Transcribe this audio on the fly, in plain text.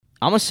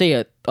I'm going to say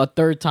a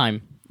third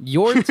time.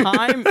 Your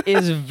time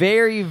is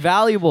very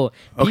valuable.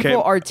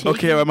 People are taking...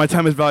 Okay, my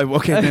time is valuable.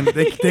 Okay, then,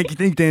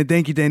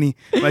 thank you, Danny.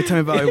 My time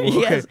is valuable.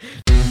 Okay. Yes.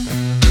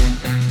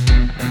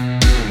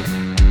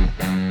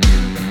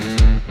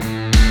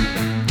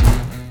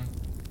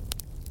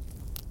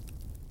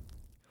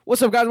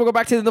 What's up, guys? Welcome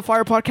back to the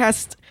Fire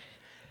Podcast.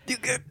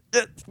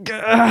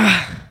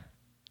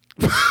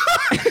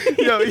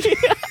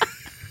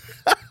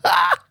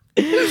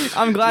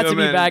 I'm glad to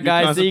be back,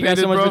 guys. Thank you guys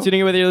so much for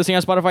tuning in, whether you're listening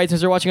on Spotify,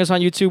 iTunes, or watching us on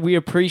YouTube. We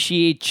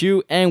appreciate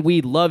you, and we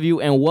love you,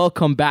 and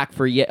welcome back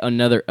for yet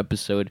another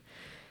episode.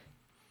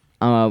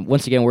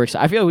 Once again, we're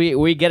excited. I feel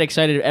we get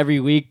excited every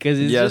week because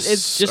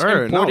it's just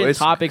important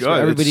topics for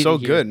everybody it's so to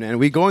hear. good, man.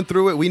 We going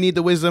through it. We need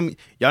the wisdom.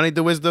 Y'all need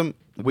the wisdom.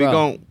 We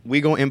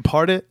gon'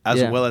 impart it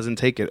as well as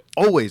intake it.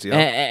 Always, yo.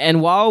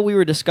 And while we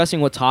were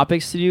discussing what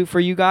topics to do for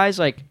you guys,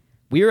 like,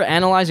 we were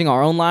analyzing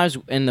our own lives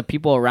and the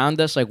people around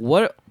us. Like,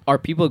 what are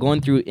people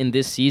going through in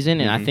this season?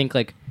 And I think,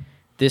 like,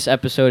 this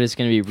episode is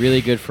going to be really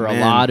good for a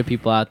lot of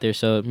people out there.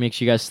 So make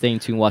sure you guys stay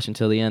tuned, watch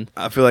until the end.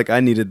 I feel like I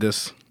needed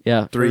this.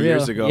 Yeah, 3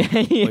 years ago,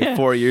 like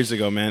 4 years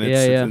ago, man.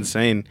 It's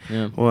insane.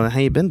 Yeah. Well, how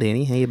you been,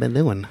 Danny? How you been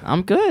doing?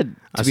 I'm good.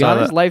 To be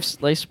honest,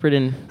 life's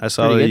pretty. I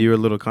saw that good. you were a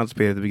little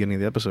constipated at the beginning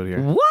of the episode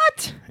here.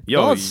 What?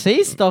 Yo, don't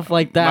say stuff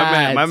like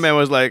that. My man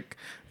was like,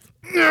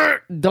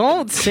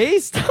 don't say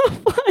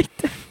stuff like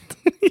that.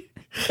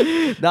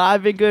 Nah,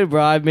 I've been good,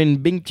 bro. I've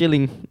been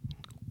chilling.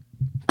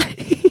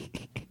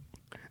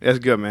 That's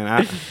good,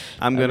 man.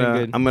 I'm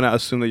gonna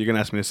assume that you're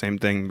gonna ask me the same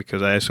thing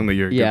because I assume that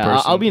you're a good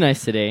person. I'll be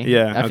nice today.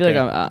 Yeah, I feel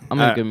like I'm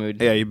in a good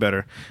mood. Yeah, you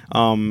better.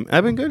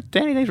 I've been good.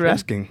 Danny, thanks for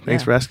asking.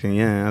 Thanks for asking.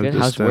 Yeah. Good.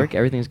 How's work?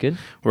 Everything's good?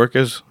 Work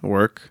is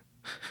work.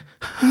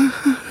 All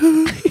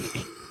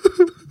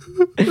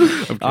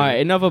right,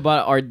 enough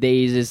about our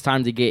days. It's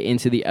time to get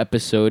into the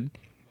episode.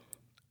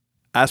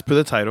 As per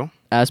the title.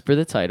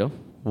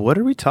 What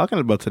are we talking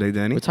about today,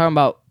 Danny? We're talking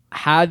about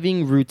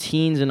having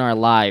routines in our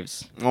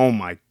lives. Oh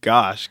my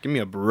gosh, give me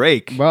a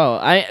break. Bro,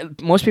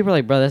 most people are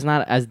like, bro, that's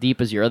not as deep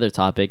as your other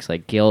topics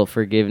like guilt,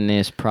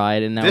 forgiveness,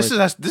 pride, and this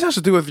has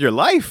to do with your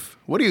life.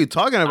 What are you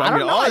talking about? I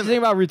don't know. I think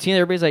about routine.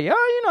 Everybody's like,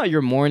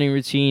 your morning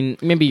routine,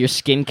 maybe your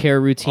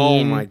skincare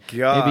routine. Oh my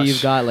gosh. Maybe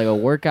you've got like a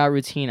workout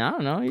routine. I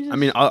don't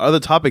know. Other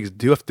topics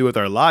do have to do with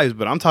our lives,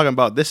 but I'm talking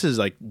about this is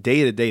like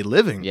day-to-day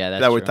living. Yeah,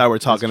 that we're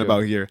talking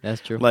about here.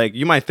 That's true. Like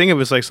you might think of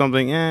it as like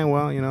something,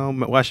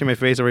 washing my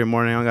face every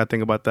morning. I don't got to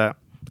think about that.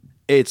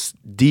 It's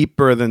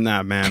deeper than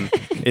that, man.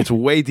 It's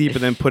way deeper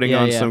than putting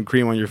on some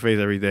cream on your face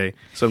every day,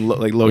 some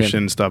like lotion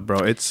and stuff, bro.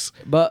 It's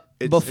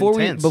before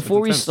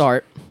we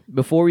start,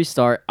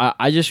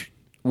 I just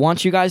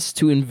want you guys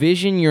to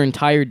envision your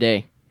entire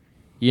day.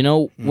 You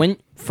know, when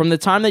from the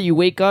time that you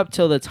wake up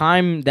till the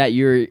time that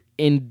you're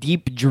in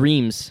deep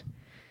dreams,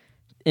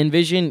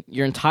 envision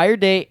your entire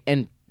day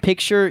and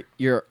picture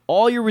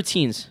all your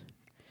routines.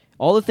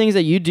 All the things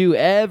that you do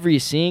every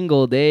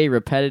single day,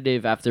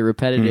 repetitive after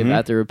repetitive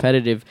after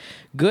repetitive.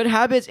 Good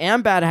habits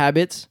and bad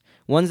habits.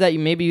 Ones that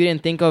maybe you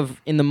didn't think of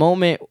in the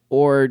moment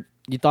or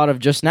you thought of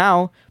just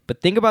now.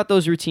 But think about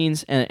those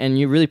routines and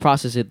you really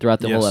process it throughout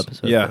the whole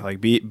episode. Yeah,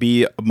 like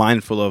be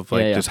mindful of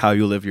just how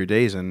you live your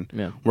days.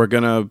 And we're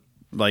going to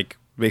like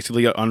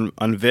basically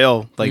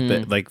unveil like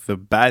the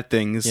bad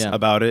things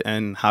about it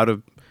and how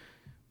to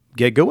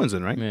get good ones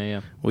in, right?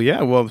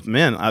 Yeah. Well,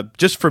 man,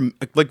 just for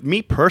like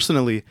me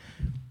personally,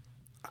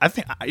 I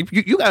think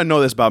you gotta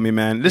know this about me,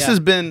 man. This has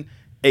been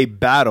a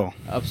battle.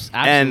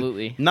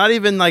 Absolutely. And not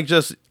even like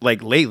just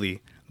like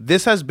lately.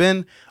 This has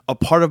been a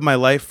part of my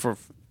life for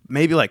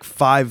maybe like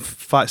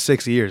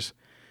 6 years.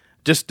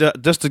 Just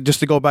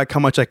to go back how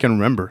much I can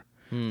remember.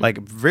 Like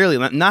really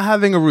not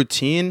having a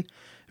routine,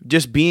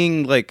 just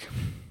being like,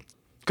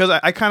 because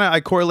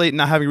I correlate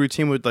not having a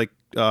routine with like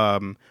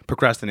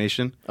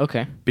procrastination.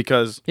 Okay.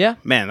 Because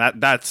man,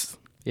 that's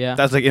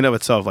like in of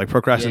itself, like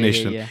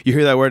procrastination. Yeah. You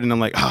hear that word and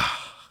I'm like,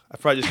 I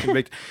probably just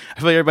convict.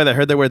 I feel like everybody that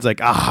heard that word's like,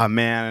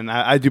 man, and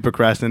I do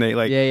procrastinate.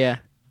 Like,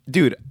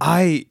 dude,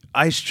 I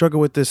struggle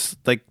with this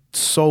like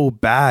so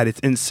bad. It's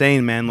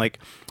insane, man. Like,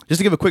 just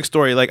to give a quick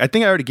story. Like, I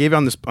think I already gave it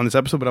on this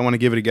episode, but I want to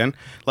give it again.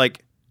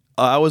 Like,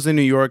 I was in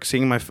New York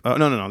seeing my.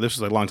 No. This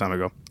was like a long time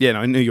ago. Yeah,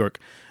 no, in New York.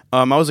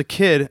 I was a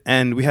kid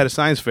and we had a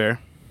science fair,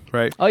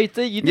 right? Oh, you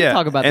did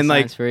talk about the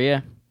science fair,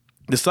 yeah.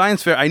 The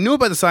science fair. I knew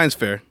about the science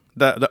fair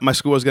that my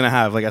school was gonna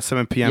have, like at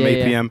 7 p.m.,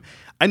 8 p.m.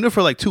 I knew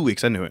for like 2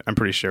 weeks. I knew it. I'm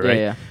pretty sure, right?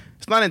 Yeah.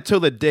 It's not until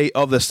the day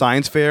of the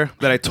science fair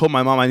that I told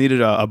my mom I needed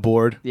a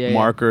board,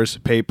 markers,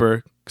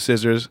 paper,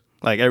 scissors,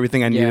 like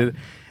everything I needed.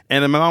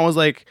 And then my mom was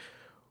like,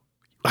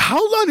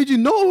 how long did you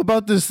know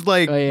about this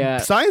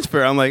science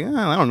fair? I'm like,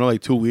 I don't know,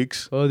 like 2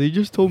 weeks. Oh, they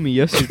just told me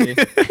yesterday.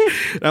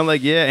 And I'm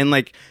like, yeah. And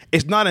like,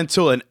 it's not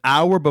until an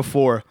hour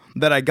before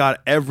that I got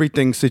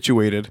everything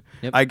situated.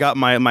 Yep. I got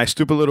my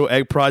stupid little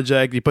egg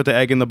project. You put the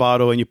egg in the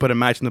bottle and you put a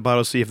match in the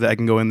bottle, see if the egg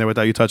can go in there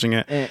without you touching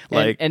it.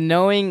 And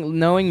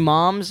knowing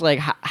moms, like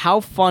how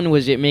fun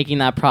was it making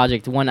that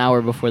project 1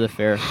 hour before the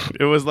fair?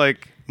 It was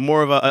like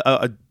more of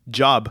a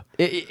job.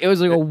 It was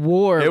like a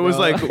war. It was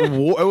like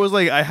war. It was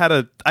like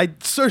I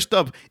searched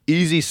up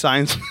easy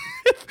science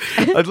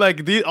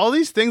Like all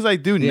these things I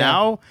do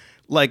now,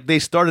 like they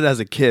started as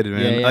a kid,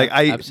 man.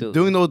 Like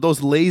doing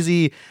those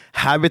lazy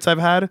habits I've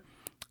had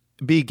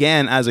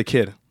began as a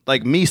kid.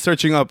 Like me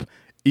searching up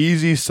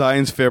easy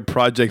science fair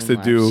projects to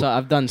do. So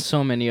I've done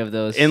so many of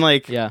those. And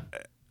like,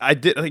 I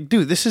did like,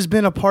 dude, this has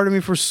been a part of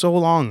me for so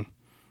long.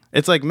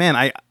 It's like, man,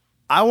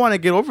 I want to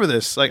get over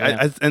this. Like,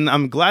 and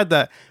I'm glad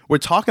that we're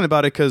talking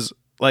about it because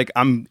like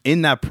I'm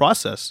in that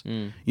process.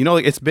 You know,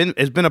 like it's been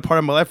a part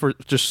of my life for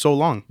just so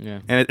long.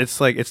 Yeah. And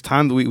it's like it's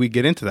time that we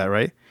get into that,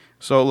 right?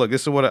 So look,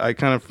 this is what I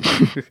kind of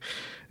this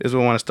is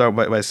what I want to start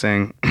by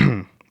saying.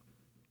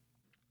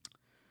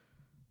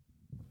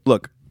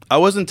 Look, I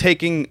wasn't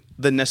taking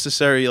the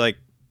necessary like.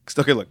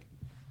 Okay, look,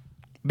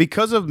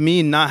 because of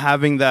me not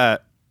having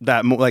that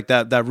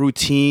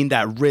routine,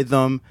 that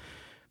rhythm,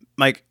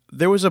 like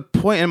there was a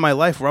point in my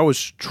life where I was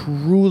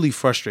truly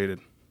frustrated.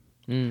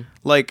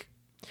 Like,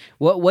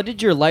 what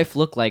did your life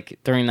look like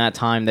during that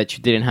time that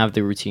you didn't have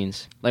the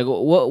routines? Like,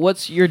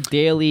 what's your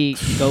daily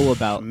go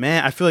about?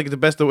 Man, I feel like the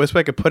best way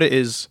I could put it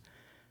is,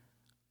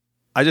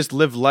 I just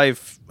lived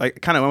life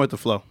like kind of went with the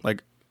flow.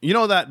 Like, you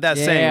know that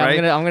saying, right?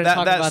 I'm gonna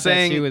talk about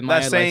saying, that too with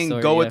my that saying,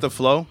 life story, go with the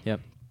flow.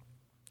 Yep.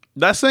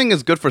 That saying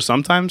is good for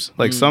sometimes.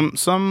 Like some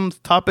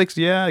topics,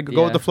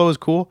 go with the flow is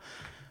cool.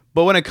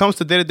 But when it comes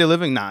to day-to-day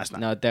living, nah, it's not.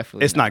 No,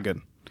 definitely it's not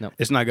good. No.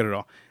 It's not good at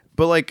all.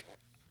 But like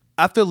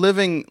after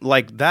living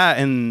like that,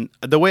 and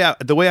the way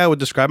I would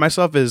describe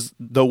myself is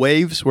the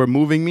waves were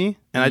moving me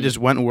and I just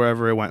went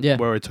wherever it went,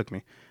 wherever it took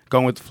me.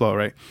 Going with the flow,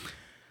 right?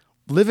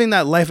 Living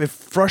that life, it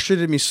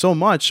frustrated me so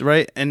much,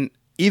 right? And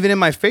even in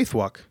my faith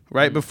walk,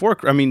 right?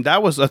 That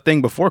was a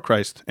thing before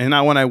Christ. And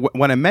now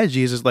when I met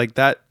Jesus, like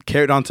that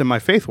carried on to my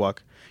faith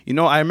walk. You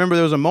know, I remember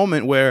there was a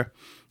moment where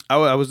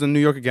I was in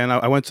New York again.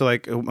 I went to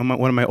like one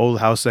of my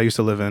old houses I used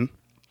to live in.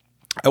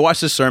 I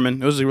watched this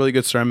sermon. It was a really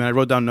good sermon. I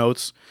wrote down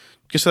notes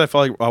just so I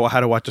felt like I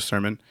had to watch the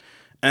sermon.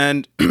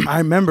 And I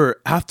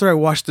remember after I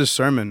watched this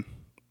sermon,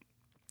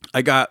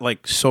 I got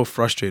like so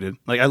frustrated.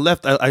 Like I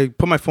left, I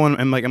put my phone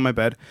in my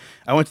bed.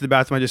 I went to the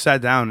bathroom. I just sat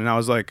down and I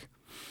was like,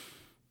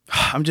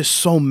 I'm just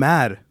so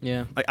mad.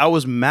 Yeah. Like I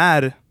was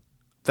mad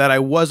that I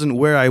wasn't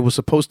where I was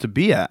supposed to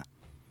be at.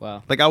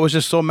 Wow. Like I was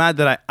just so mad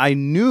that I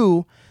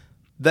knew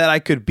that I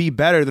could be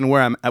better than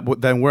where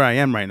I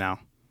am right now,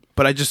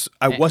 but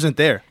I wasn't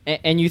there.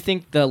 And you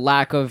think the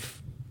lack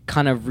of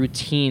kind of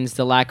routines,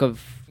 the lack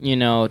of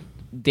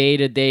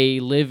day-to-day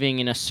living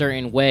in a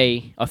certain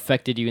way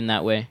affected you in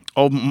that way?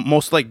 Oh,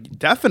 most like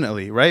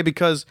definitely, right?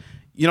 Because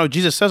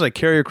Jesus says like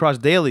carry your cross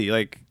daily,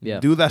 like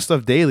do that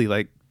stuff daily,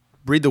 like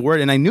read the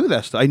word. And I knew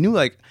that stuff. I knew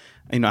like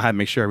I had to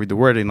make sure I read the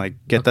word and like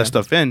get that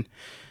stuff in,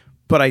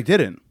 but I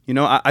didn't.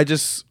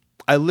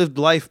 I lived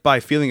life by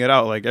feeling it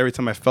out. Like every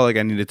time I felt like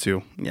I needed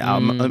to,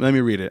 let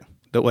me read it.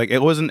 Like it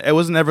wasn't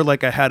ever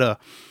like I had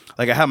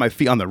my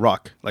feet on the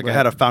rock. Like I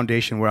had a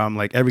foundation where I'm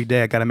like every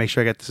day I got to make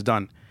sure I get this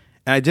done,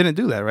 and I didn't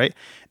do that, right?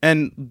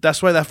 And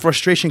that's why that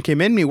frustration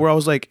came in me, where I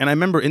was like, and I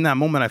remember in that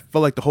moment I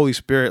felt like the Holy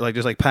Spirit like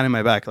just like patting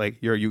my back, like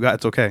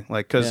it's okay,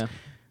 like because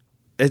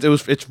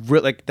it's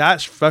real, like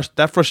that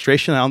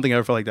frustration. I don't think I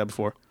ever felt like that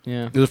before.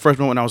 Yeah, it was the first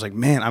moment when I was like,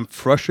 man, I'm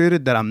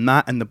frustrated that I'm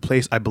not in the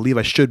place I believe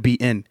I should be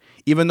in.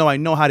 Even though I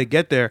know how to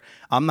get there,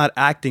 I'm not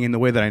acting in the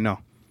way that I know.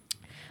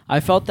 I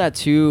felt that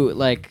too.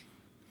 Like,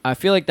 I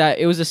feel like that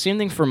it was the same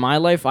thing for my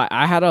life.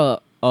 I had a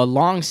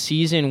long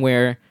season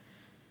where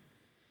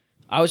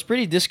I was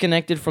pretty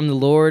disconnected from the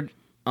Lord,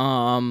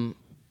 and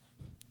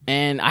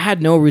I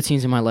had no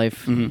routines in my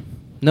life. Mm-hmm.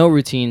 No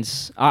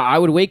routines. I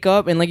would wake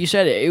up, and like you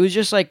said, it was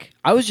just like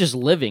I was just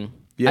living.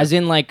 Yeah. As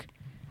in, like,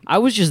 I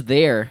was just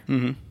there.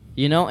 Mm-hmm.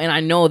 And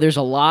I know there's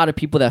a lot of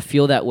people that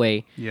feel that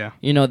way. Yeah.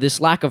 This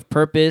lack of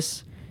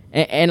purpose.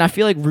 And I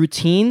feel like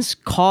routines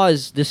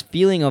cause this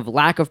feeling of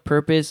lack of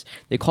purpose.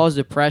 They cause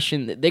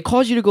depression. They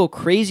cause you to go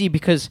crazy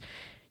because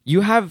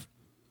you have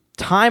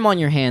time on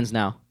your hands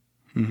now,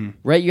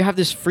 right? You have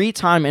this free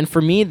time. And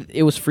for me,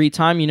 it was free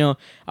time.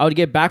 I would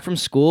get back from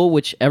school,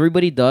 which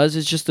everybody does.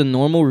 It's just a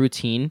normal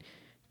routine.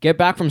 Get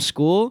back from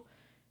school.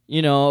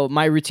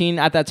 My routine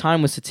at that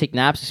time was to take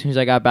naps as soon as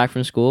I got back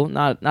from school.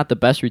 Not the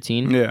best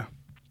routine. Yeah.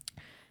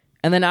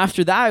 And then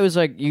after that, it was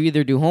like you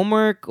either do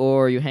homework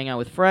or you hang out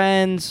with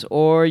friends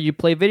or you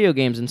play video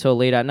games until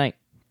late at night.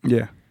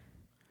 Yeah.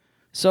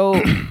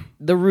 So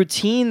the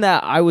routine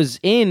that I was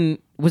in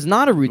was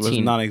not a routine. It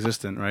was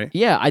non-existent, right?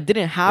 Yeah, I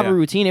didn't have a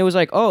routine. It was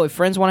like, oh, if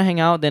friends want to hang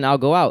out, then I'll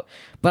go out.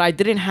 But I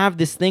didn't have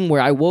this thing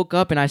where I woke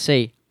up and I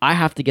say, I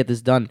have to get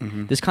this done.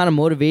 Mm-hmm. This kind of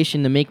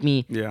motivation to make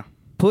me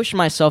push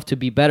myself to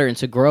be better and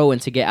to grow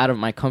and to get out of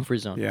my comfort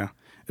zone. Yeah.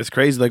 It's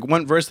crazy. Like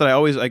one verse that I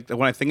always like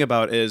when I think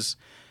about is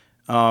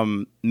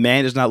man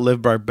does not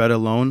live by bread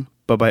alone,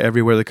 but by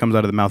every word that comes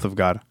out of the mouth of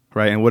God,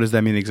 right? And what does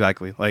that mean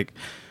exactly? Like,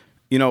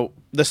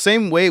 the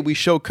same way we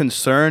show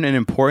concern and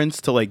importance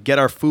to like get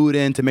our food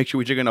in, to make sure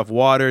we drink enough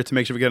water, to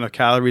make sure we get enough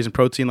calories and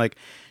protein, like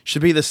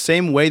should be the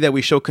same way that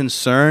we show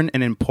concern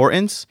and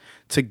importance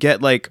to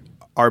get like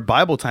our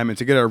Bible time in,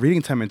 to get our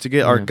reading time in, to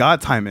get our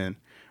God time in.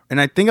 And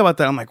I think about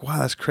that, I'm like, wow,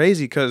 that's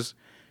crazy because,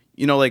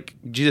 like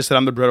Jesus said,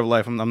 I'm the bread of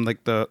life. I'm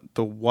like the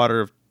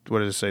water of what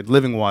does it say?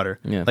 Living water.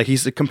 Yeah. Like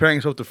he's comparing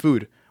himself to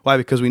food. Why?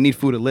 Because we need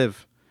food to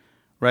live,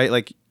 right?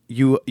 Like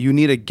you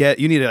need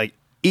to like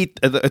eat.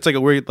 It's like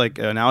a weird like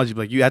analogy,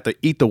 but like you have to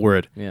eat the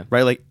word,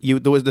 right? Like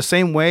the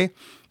same way.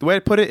 The way I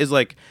put it is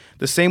like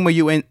the same way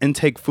you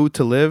intake food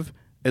to live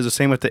is the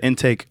same with to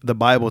intake the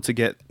Bible to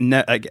get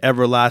like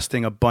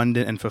everlasting,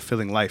 abundant, and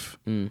fulfilling life.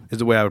 Is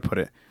the way I would put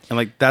it. And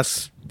like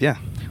that's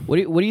What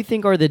do you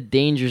think are the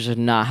dangers of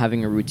not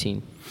having a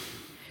routine?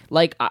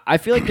 Like I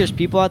feel like there's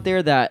people out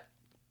there that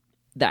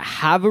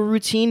have a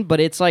routine, but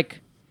it's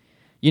like,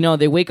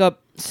 they wake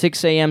up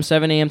 6 a.m.,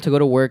 7 a.m. to go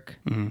to work.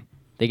 Mm-hmm.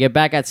 They get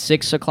back at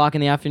 6 o'clock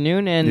in the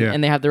afternoon,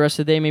 and they have the rest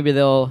of the day. Maybe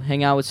they'll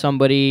hang out with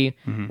somebody,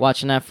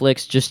 watch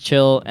Netflix, just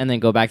chill, and then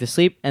go back to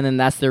sleep. And then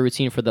that's their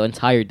routine for the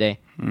entire day.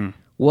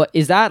 What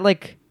is that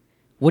like?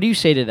 What do you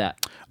say to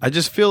that? I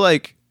just feel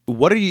like,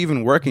 what are you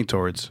even working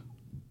towards?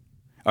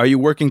 Are you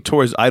working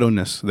towards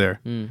idleness there?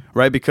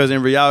 Right? Because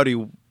in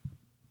reality,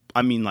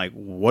 I mean, like,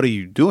 what are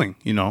you doing?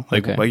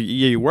 Like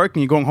you're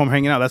working, you're going home,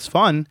 hanging out. That's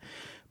fun.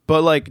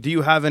 But like, do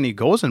you have any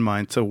goals in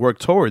mind to work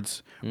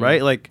towards?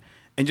 Right? Like,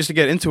 and just to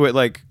get into it,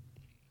 like,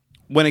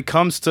 when it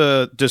comes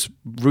to just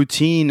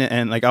routine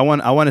and like, I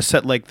want to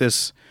set like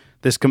this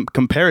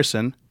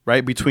comparison,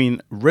 right,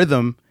 between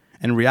rhythm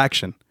and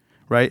reaction,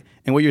 right?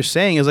 And what you're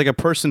saying is like a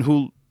person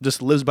who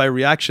just lives by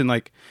reaction.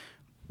 Like,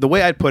 the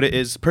way I'd put it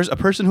is a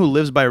person who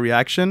lives by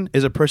reaction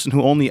is a person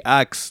who only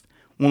acts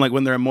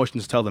when their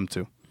emotions tell them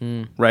to,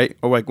 right?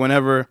 Or like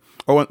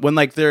when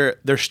like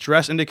their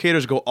stress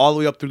indicators go all the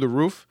way up through the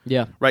roof,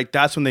 right?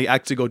 That's when they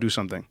actually go do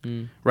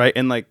something, right?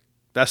 And like,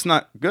 that's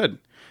not good,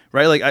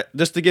 right? Like,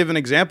 just to give an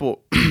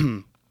example,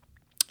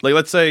 like,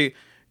 let's say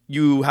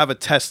you have a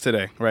test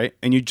today, right?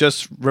 And you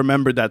just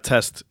remembered that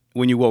test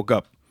when you woke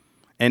up.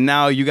 And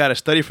now you got to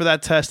study for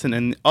that test. And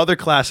in other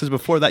classes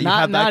before that, you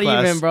have that class.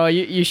 Not even, bro.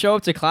 You show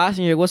up to class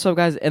and you're like, what's up,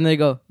 guys? And they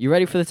go, you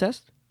ready for the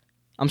test?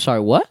 I'm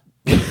sorry, what?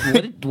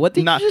 What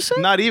did you just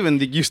say? Not even.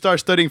 You start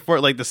studying for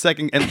it like the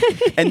second.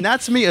 And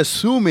that's me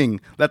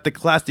assuming that the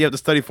class that you have to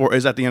study for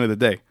is at the end of the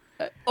day.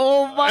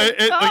 Oh my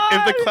God! Like,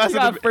 if the class is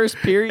the first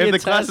period, if the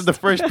class is the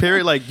first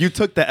period, like you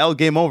took the L,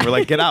 game over.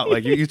 Like, get out.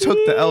 Like you took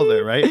the L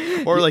there,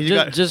 right? Or like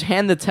just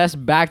hand the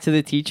test back to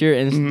the teacher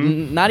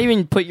and not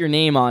even put your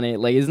name on it.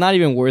 Like, it's not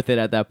even worth it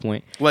at that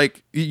point.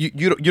 Like you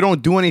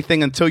don't do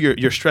anything until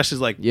your stress is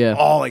like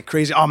like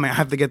crazy. Oh man, I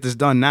have to get this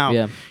done now.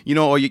 Yeah.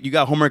 Or you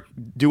got homework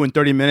due in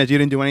 30 minutes. You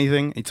didn't do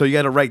anything until you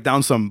got to write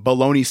down some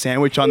bologna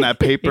sandwich on that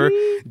paper.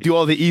 Do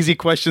all the easy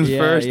questions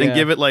first and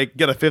give it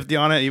get a 50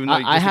 on it, even though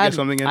you get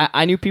something in.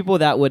 I knew people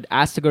that would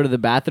ask to go to the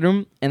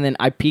bathroom, and then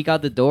I peek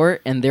out the door,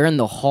 and they're in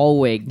the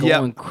hallway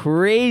going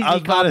crazy. I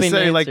was about to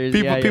say, like,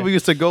 people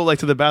used to go like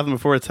to the bathroom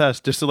before a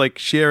test just to like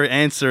share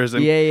answers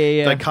and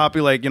like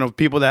copy like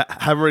people that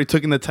have already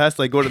taken the test,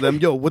 like go to them.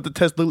 Yo, what the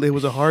test looked like?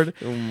 Was it hard?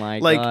 Oh my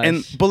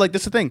gosh. But like,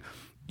 that's the thing,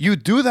 you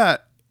do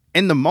that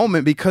in the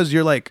moment because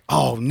you're like,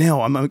 oh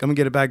no, I'm gonna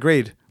get a bad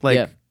grade.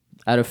 Like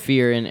out of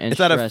fear and it's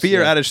stress, out of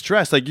fear, out of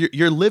stress. Like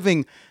you're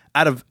living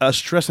out of a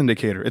stress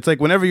indicator. It's like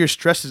whenever your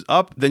stress is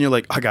up, then you're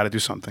like, I got to do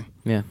something.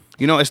 Yeah.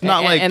 It's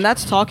not and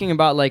that's talking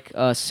about like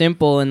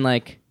simple and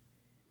like,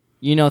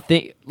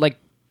 like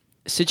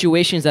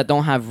situations that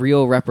don't have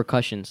real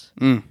repercussions.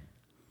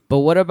 But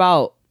what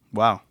about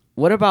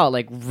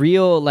like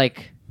real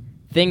like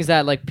things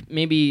that like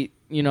maybe,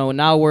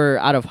 now we're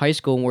out of high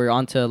school and we're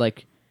onto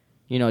like,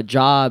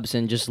 jobs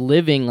and just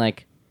living.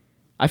 Like,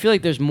 I feel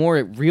like there's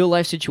more real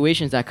life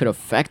situations that could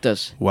affect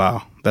us.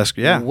 Wow. That's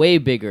way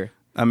bigger.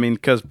 I mean,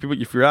 because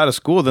if you're out of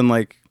school, then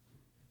like,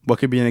 what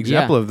could be an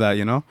example of that?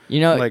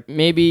 Like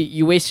maybe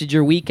you wasted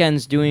your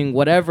weekends doing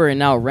whatever, and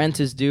now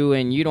rent is due,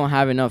 and you don't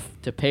have enough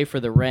to pay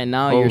for the rent.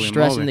 Now your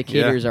stress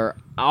indicators are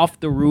off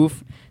the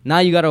roof. Now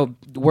you got to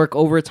work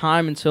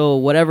overtime until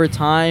whatever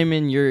time,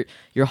 and you're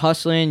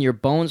hustling. Your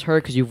bones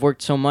hurt because you've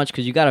worked so much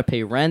because you got to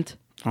pay rent.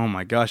 Oh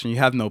my gosh, and you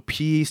have no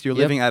peace. You're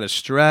living out of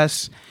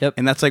stress.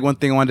 And that's like one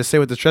thing I wanted to say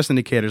with the stress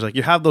indicators. Like,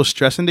 you have those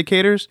stress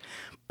indicators,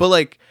 but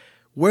like,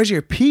 where's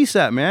your peace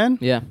at, man?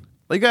 Yeah.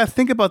 Like, you gotta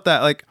think about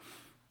that. Like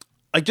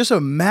just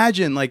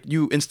imagine, like,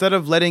 you, instead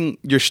of letting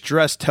your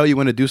stress tell you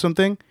when to do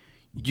something,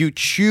 you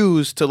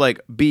choose to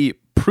like be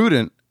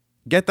prudent,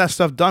 get that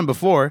stuff done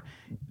before.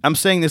 I'm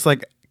saying this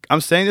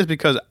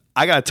because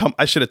I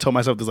should have told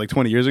myself this like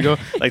 20 years ago,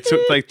 like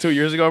 2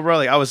 years ago, bro.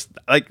 Like, I was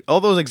like,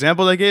 all those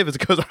examples I gave is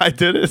because I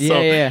did it.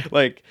 So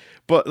like,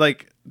 but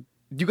like,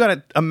 you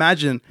gotta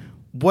imagine,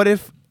 what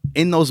if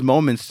in those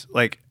moments,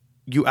 like,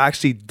 you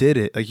actually did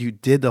it, like, you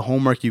did the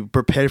homework, you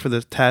prepared for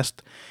the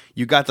test,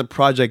 you got the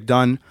project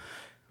done.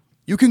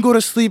 You can go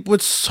to sleep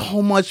with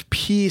so much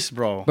peace,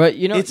 bro. But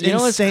it's insane.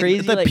 What's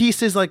crazy? The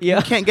peace is like, you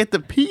can't get the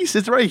peace.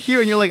 It's right here,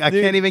 and you're like, I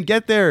can't even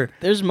get there.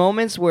 There's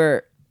moments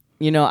where,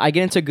 I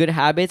get into good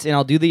habits, and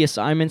I'll do the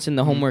assignments and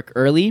the homework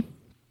early.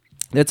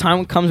 The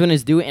time comes when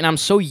it's due, and I'm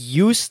so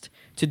used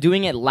to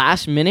doing it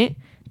last minute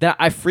that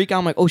I freak out.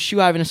 I'm like, oh shoot,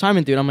 I have an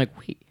assignment due. And I'm like,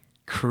 wait.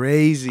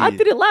 Crazy. I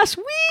did it last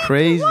week.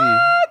 Crazy.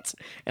 What?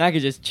 And I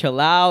could just chill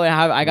out, and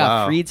I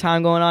got free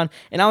time going on.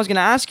 And I was going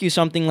to ask you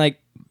something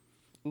like,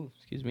 ooh,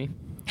 excuse me.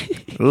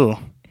 Ooh.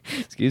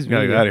 Excuse me.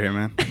 You gotta get out of here,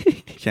 man.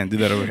 Can't do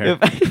that over here.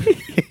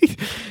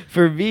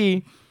 For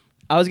me,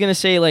 I was gonna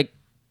say like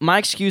my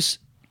excuse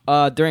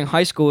during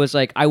high school was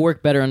like I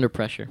work better under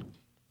pressure.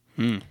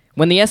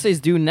 When the essay's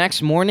due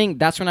next morning,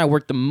 that's when I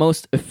work the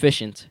most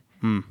efficient.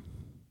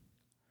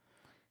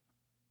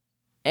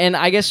 And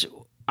I guess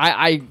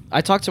I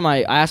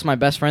asked my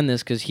best friend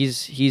this because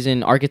he's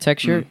in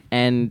architecture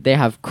and they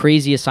have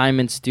crazy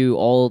assignments due,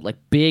 all like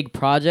big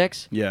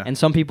projects. Yeah. And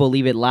some people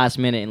leave it last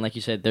minute and like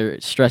you said, their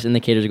stress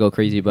indicators go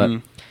crazy.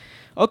 But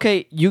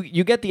okay,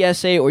 you get the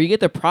essay or you get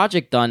the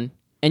project done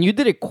and you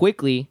did it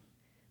quickly.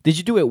 Did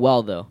you do it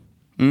well though?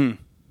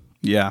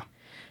 Yeah.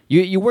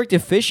 You worked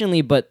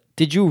efficiently, but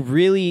did you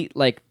really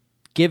like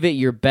give it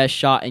your best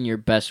shot and your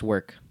best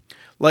work?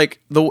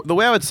 Like the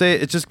way I would say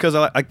it, it's just because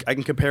I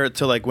can compare it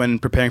to like when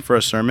preparing for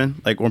a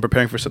sermon, like when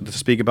preparing for to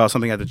speak about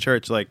something at the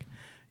church. Like,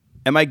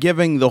 am I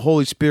giving the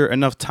Holy Spirit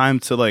enough time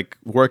to like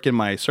work in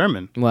my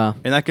sermon? Wow.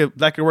 And that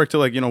could work to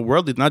like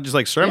worldly, not just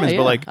like sermons,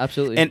 but like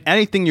absolutely. And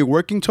anything you're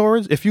working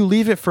towards. If you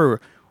leave it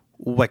for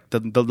like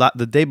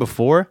the day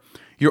before,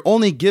 you're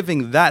only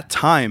giving that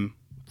time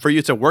for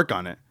you to work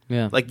on it.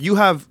 Yeah. Like you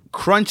have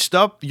crunched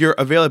up your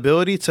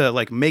availability to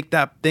like make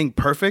that thing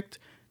perfect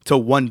to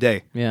one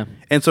day. Yeah.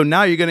 And so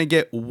now you're going to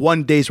get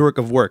 1 day's work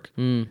of work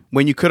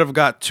when you could have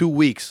got 2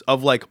 weeks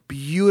of like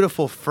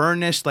beautiful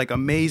furnished, like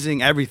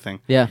amazing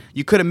everything. Yeah.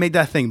 You could have made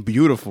that thing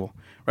beautiful,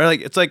 right?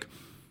 Like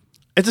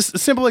it's just a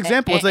simple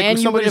example. It's like and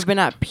you would have been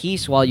at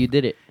peace while you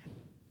did it.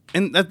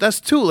 And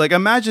that's too, like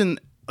imagine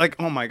like,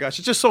 oh my gosh,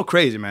 it's just so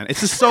crazy, man. It's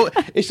just so,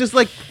 it's just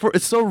like,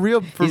 it's so real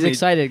for me. He's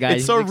excited, guys.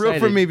 It's so real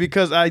for me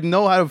because I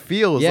know how it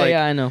feels. Yeah, like,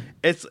 I know.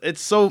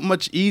 It's so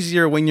much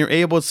easier when you're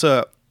able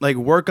to like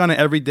work on it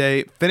every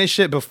day, finish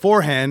it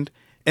beforehand,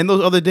 and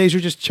those other days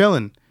you're just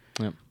chilling.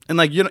 Yep. And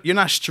like you're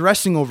not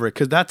stressing over it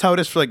because that's how it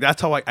is for like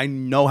that's how I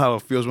know how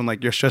it feels when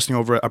like you're stressing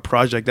over a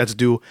project that's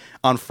due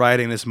on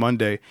Friday and it's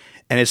Monday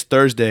and it's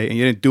Thursday and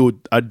you didn't do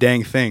a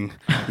dang thing,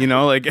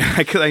 like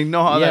because I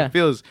know how that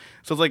feels.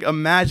 So it's like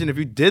imagine if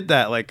you did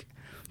that, like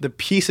the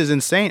peace is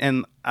insane.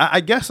 And I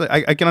guess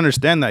like, I can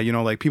understand that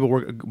like people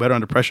work better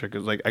under pressure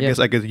because like I guess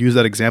I could use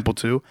that example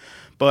too,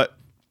 but.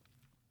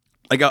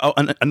 Like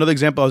another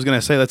example I was going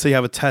to say, let's say you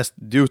have a test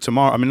due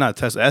tomorrow. I mean, not a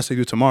test, an essay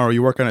due tomorrow.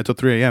 You work on it until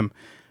 3 a.m.,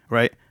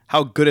 right?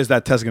 How good is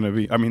that test going to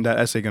be? I mean, that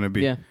essay going to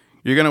be? Yeah.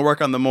 You're going to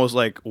work on the most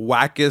like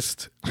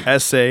wackest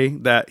essay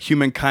that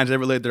humankind's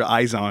ever laid their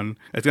eyes on.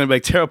 It's going to be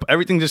like terrible.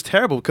 Everything's just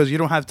terrible because you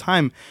don't have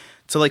time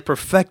to like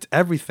perfect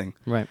everything.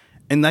 Right.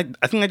 And I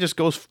think that just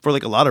goes for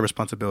like a lot of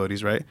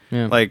responsibilities, right?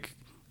 Yeah. Like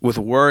with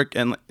work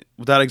and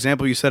with that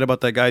example you said about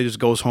that guy who just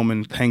goes home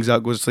and hangs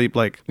out, goes to sleep.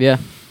 Like, yeah.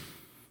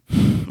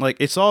 Like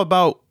it's all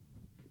about,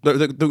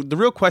 The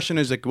real question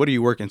is like, what are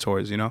you working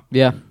towards?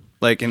 Yeah.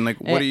 Like and like,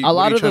 what are you? A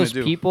lot of those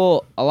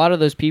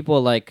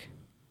people, like,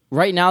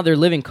 right now they're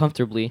living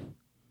comfortably,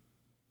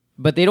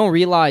 but they don't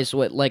realize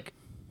what like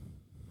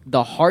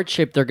the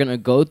hardship they're gonna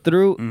go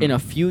through in a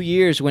few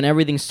years when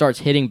everything starts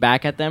hitting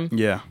back at them.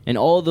 Yeah. And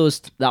all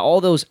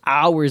those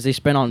hours they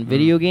spend on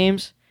video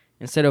games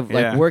instead of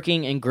like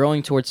working and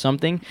growing towards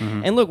something.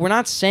 And look, we're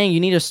not saying you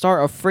need to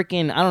start a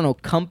freaking, I don't know,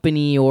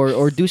 company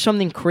or do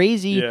something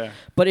crazy. Yeah.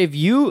 But if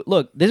you,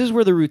 look, this is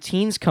where the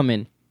routines come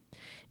in.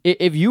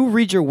 If you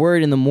read your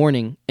word in the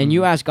morning and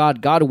you ask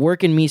God,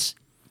 work in me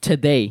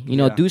today,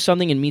 do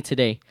something in me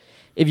today.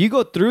 If you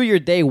go through your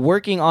day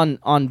working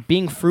on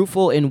being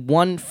fruitful in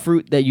one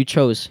fruit that you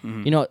chose,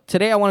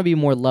 today I want to be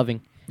more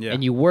loving. Yeah.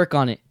 And you work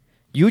on it.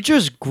 You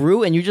just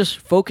grew and you just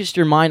focused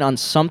your mind on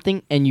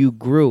something and you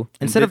grew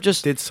instead of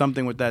just did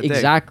something with that day.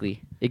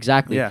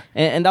 Exactly. Yeah.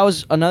 And that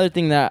was another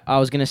thing that I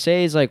was going to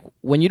say is like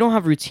when you don't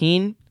have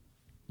routine,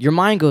 your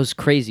mind goes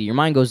crazy. Your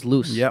mind goes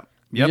loose. Yep.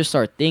 You just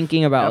start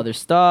thinking about other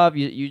stuff.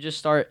 You just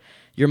start,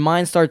 your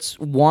mind starts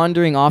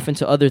wandering off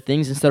into other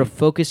things instead of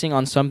focusing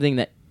on something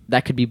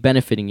that could be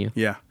benefiting you.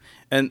 Yeah.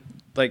 And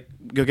like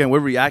again,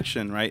 with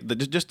reaction, right?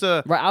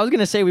 Right. I was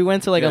gonna say we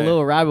went to like a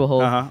little rabbit hole.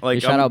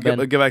 Like shout out Ben.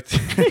 Get back to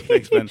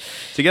thanks, Ben.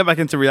 To get back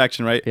into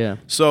reaction, right? Yeah.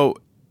 So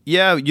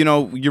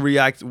you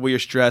react with your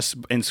stress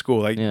in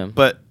school,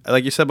 but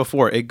like you said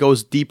before, it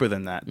goes deeper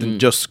than that, than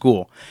just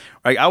school.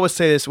 Right? I would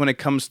say this when it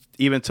comes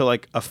even to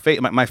like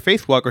my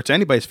faith walk or to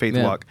anybody's faith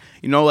walk.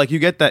 Like you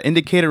get that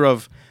indicator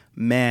of,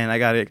 man, I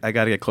gotta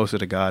get closer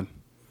to God.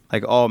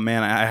 Like, oh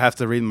man, I have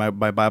to read my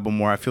Bible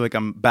more. I feel like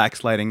I'm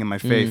backsliding in my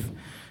faith.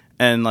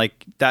 And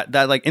like that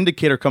like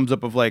indicator comes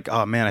up of like,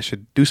 oh man, I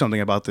should do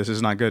something about this.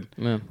 It's not good,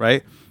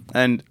 right?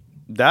 And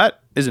that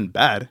isn't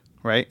bad,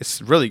 right?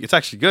 It's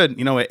actually good.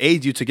 It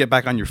aids you to get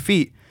back on your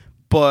feet.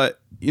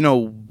 But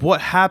what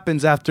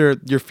happens after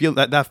you feel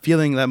that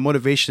feeling, that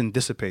motivation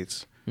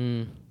dissipates?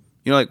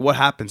 Like what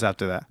happens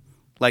after that?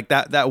 Like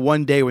that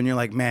one day when you're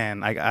like,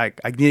 man, I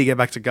need to get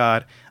back to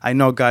God. I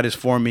know God is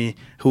for me.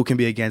 Who can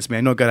be against me?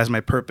 I know God has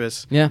my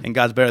purpose. Yeah. And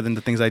God's better than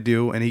the things I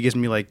do. And he gives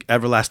me like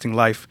everlasting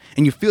life.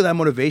 And you feel that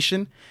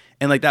motivation.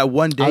 And like that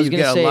one day you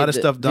get a lot of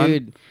stuff done.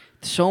 Dude,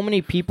 so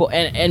many people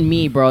and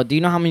me, bro. Do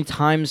you know how many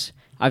times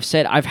I've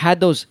said I've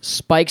had those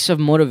spikes of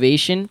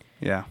motivation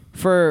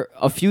for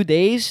a few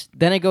days,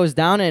 then it goes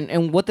down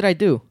and what did I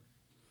do?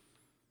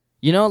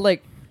 You know,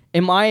 like,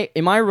 am I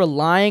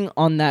relying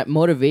on that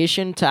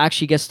motivation to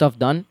actually get stuff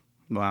done?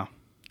 Wow.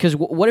 Because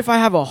what if I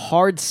have a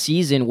hard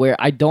season where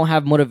I don't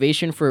have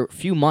motivation for a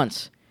few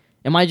months?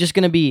 Am I just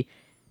going to be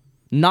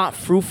not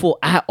fruitful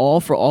at all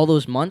for all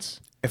those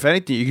months? If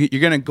anything,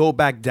 you're going to go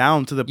back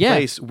down to the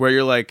place where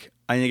you're like,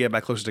 I need to get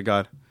back closer to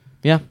God.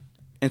 Yeah.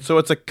 And so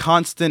it's a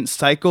constant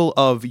cycle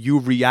of you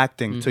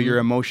reacting to your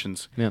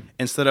emotions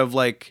instead of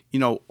like,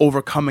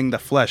 overcoming the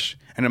flesh.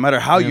 And no matter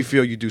how you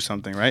feel, you do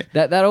something, right?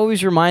 That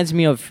always reminds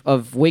me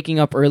of waking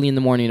up early in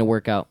the morning to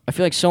work out. I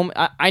feel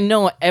like I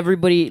know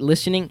everybody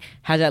listening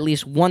has at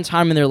least one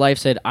time in their life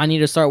said, I need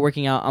to start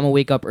working out. I'm going to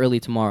wake up early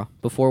tomorrow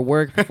before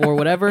work, before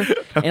whatever,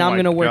 and I'm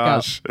going to work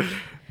out.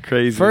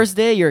 Crazy. First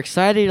day, you're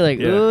excited. You're like,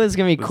 ooh, it's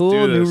going to be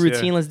cool. New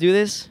routine. Let's do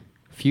this.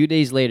 A few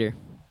days later,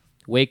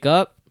 wake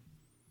up.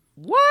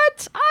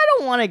 What? I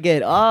don't want to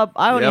get up.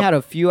 I only had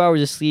a few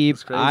hours of sleep.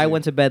 I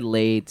went to bed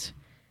late.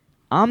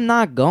 I'm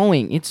not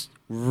going. It's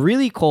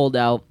really cold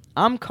out.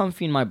 I'm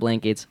comfy in my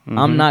blankets.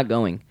 I'm not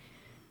going.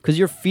 Because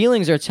your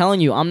feelings are telling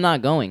you I'm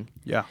not going.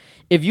 Yeah.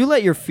 If you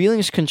let your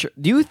feelings control...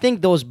 Do you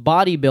think those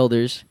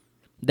bodybuilders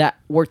that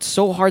worked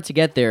so hard to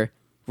get there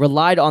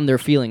relied on their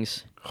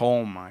feelings?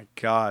 Oh my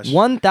gosh.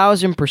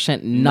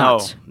 1,000%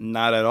 not. No,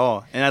 not at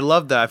all. And I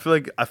love that. I feel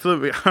like I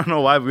don't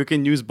know why we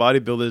can use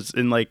bodybuilders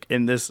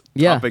in this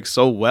topic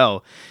so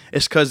well.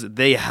 It's because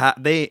they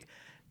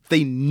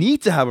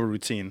need to have a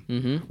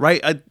routine,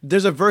 right?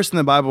 There's a verse in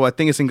the Bible, I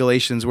think it's in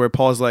Galatians, where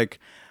Paul's like,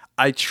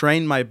 I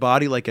train my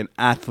body like an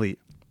athlete,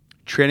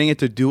 training it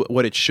to do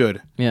what it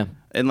should. Yeah.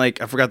 And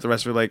like, I forgot the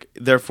rest of it, like,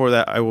 therefore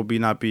that I will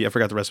not be, I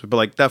forgot the rest of it. But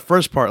like that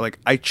first part, like,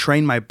 I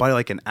train my body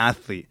like an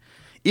athlete.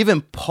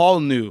 Even Paul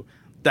knew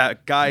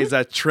that guys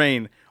that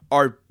train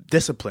are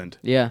disciplined.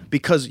 Yeah.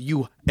 Because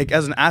you, like,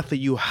 as an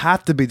athlete, you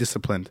have to be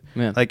disciplined.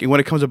 Yeah. Like, when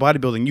it comes to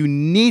bodybuilding, you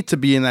need to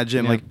be in that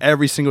gym, like,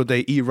 every single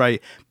day, eat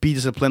right, be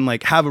disciplined,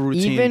 like, have a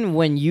routine. Even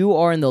when you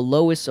are in the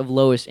lowest of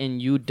lowest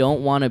and you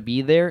don't want to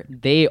be there,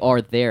 they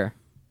are there.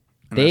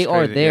 They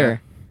are there.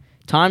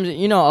 Yeah. Times,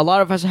 a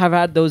lot of us have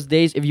had those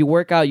days. If you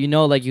work out,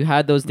 like, you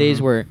had those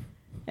days where,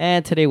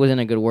 today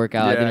wasn't a good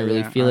workout. I didn't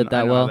really feel it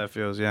that well. I know how that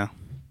feels, yeah.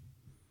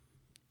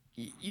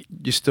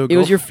 You still go. It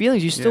was your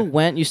feelings. You still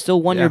went. You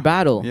still won your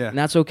battle. Yeah. And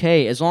that's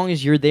okay. As long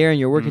as you're there and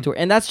you're working toward.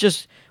 And that's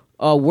just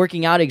a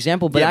working out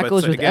example, but that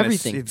goes with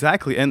everything.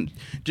 Exactly. And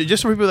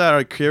just for people that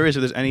are curious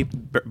if there's any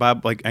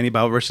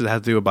Bible verses that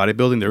have to do with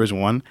bodybuilding, there is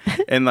one.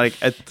 And like,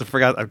 I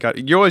forgot,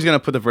 you're always going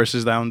to put the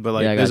verses down, but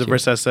like, there's a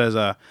verse that says,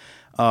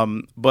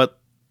 but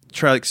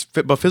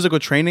physical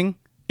training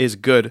is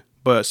good,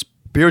 but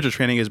spiritual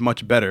training is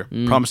much better,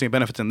 promising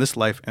benefits in this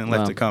life and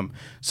life to come.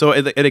 So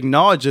it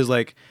acknowledges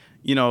like,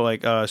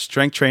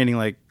 strength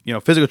training,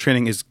 physical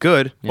training is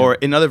good. Yeah. Or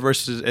in other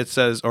verses it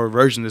says, or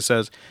versions it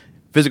says,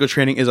 physical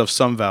training is of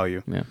some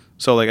value. Yeah.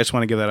 So like, I just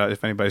want to give that out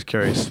if anybody's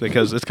curious,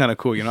 because it's kind of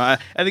cool. I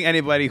think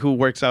anybody who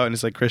works out and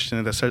is like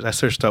Christian, I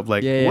searched up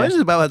like, what does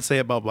the Bible have to say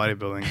about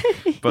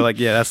bodybuilding? But like,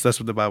 that's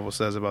what the Bible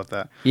says about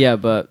that. Yeah,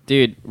 but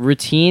dude,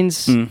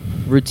 routines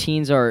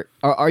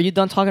are you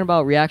done talking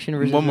about reaction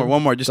versus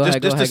one more just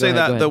to say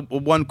that the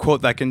one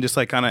quote that can just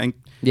like kind of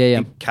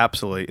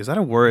encapsulate, is that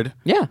a word?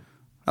 Yeah.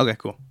 Okay,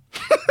 cool.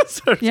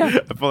 Yeah.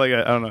 I feel like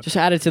I don't know. Just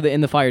add it to the In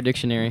the Fire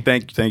dictionary.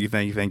 Thank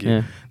you.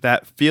 Yeah.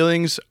 That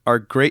feelings are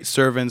great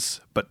servants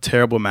but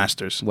terrible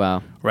masters.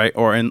 Wow. Right?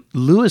 Or in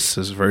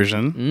Lewis's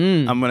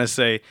version, I'm going to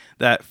say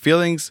that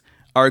feelings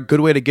are a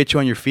good way to get you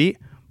on your feet,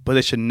 but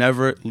they should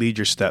never lead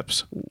your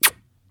steps.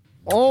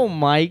 Oh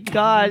my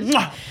gosh.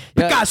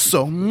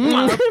 Picasso.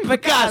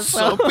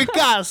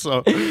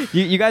 Picasso.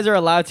 You guys are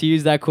allowed to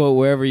use that quote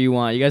wherever you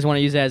want. You guys want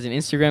to use that as an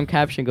Instagram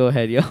caption? Go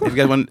ahead, yo. If you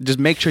guys want, just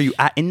make sure you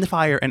at In the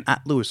Fire and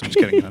at Lewis. I'm just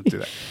kidding. You don't have to do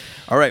that.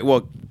 All right.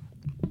 Well,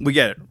 we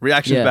get it.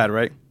 Reaction's bad,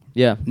 right?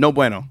 Yeah. No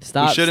bueno.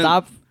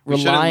 Stop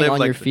relying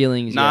on your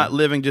feelings. Not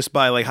living just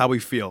by like how we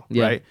feel,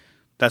 right?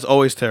 That's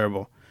always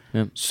terrible.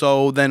 Yeah.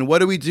 So then what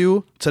do we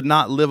do to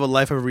not live a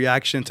life of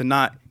reaction, to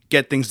not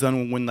get things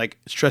done when like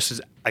stress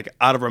is like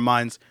out of our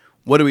minds?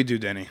 What do we do,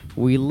 Danny?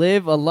 We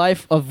live a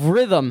life of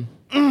rhythm.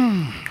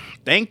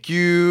 Thank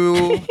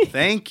you.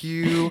 Thank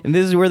you. And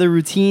this is where the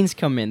routines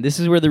come in.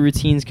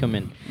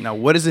 Now,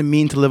 what does it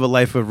mean to live a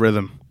life of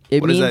rhythm?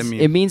 What does that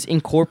mean? It means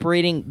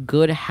incorporating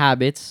good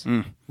habits,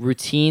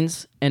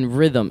 routines, and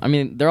rhythm. I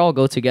mean, they all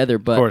go together,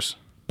 but of course.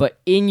 But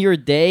in your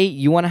day,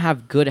 you want to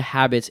have good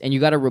habits, and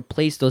you got to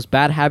replace those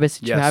bad habits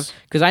that you have.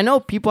 Because I know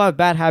people have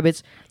bad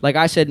habits. Like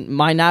I said,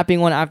 my napping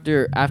one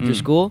after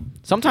school.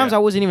 Sometimes I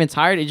wasn't even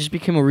tired. It just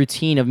became a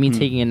routine of me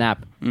taking a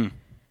nap.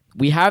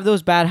 We have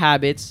those bad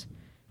habits.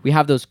 We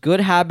have those good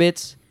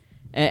habits.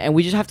 And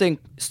we just have to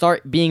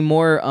start being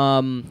more,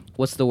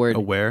 what's the word?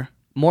 Aware.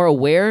 More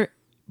aware,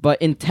 but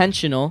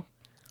intentional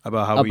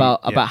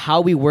about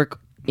how we work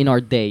in our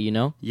day,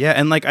 Yeah,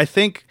 and like I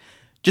think,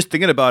 just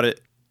thinking about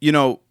it,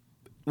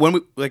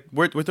 when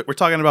we're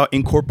talking about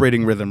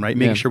incorporating rhythm, right?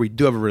 Making sure we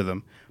do have a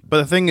rhythm. But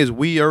the thing is,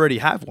 we already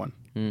have one.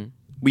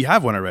 We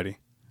have one already.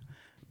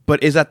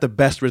 But is that the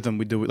best rhythm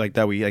we do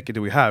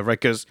have, right?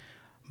 Because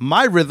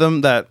my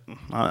rhythm, that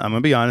I'm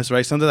gonna be honest,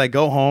 right? Sometimes I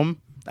go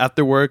home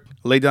after work,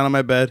 lay down on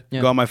my bed,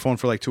 go on my phone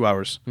for like 2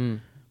 hours.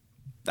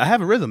 I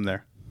have a rhythm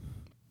there.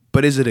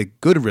 But is it a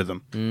good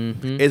rhythm?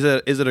 Is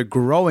it a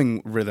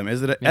growing rhythm?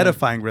 Is it an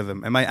edifying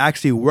rhythm? Am I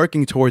actually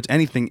working towards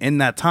anything in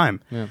that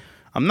time?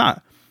 I'm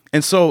not.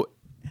 And so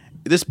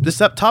this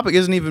topic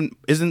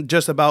isn't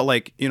just about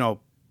like, you know,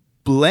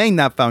 laying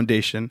that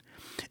foundation.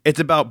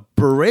 It's about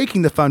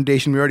breaking the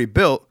foundation we already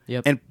built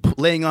and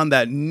laying on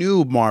that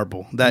new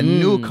marble, that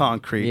new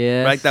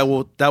concrete, right? That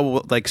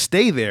will like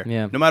stay there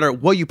no matter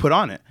what you put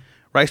on it,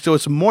 right? So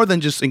it's more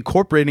than just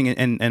incorporating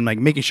and like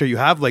making sure you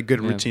have like good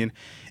routine.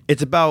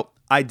 It's about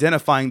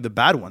identifying the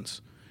bad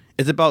ones.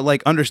 It's about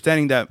like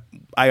understanding that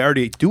I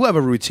already do have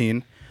a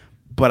routine,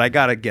 but I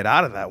got to get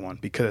out of that one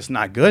because it's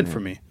not good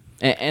for me.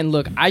 And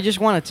look, I just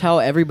want to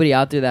tell everybody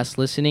out there that's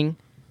listening,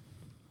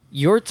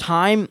 your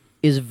time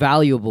is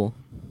valuable.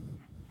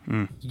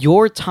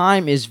 Your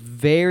time is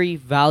very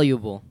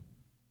valuable.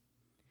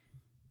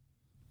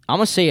 I'm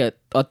going to say it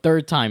a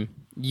third time.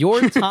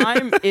 Your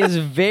time is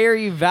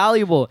very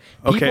valuable.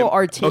 People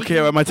are taking...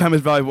 Okay, my time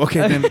is valuable.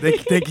 Okay, then,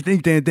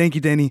 thank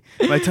you, Danny.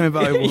 My time is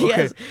valuable.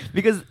 Okay. Yes,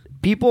 because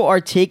people are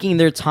taking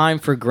their time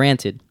for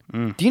granted.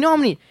 Do you know how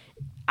many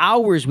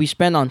hours we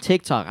spend on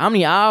TikTok? How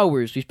many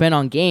hours we spend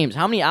on games?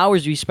 How many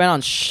hours we spend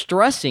on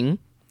stressing?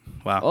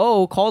 Wow.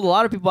 Oh, called a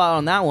lot of people out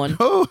on that one.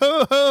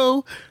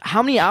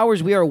 How many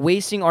hours we are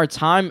wasting our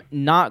time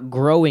not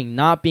growing,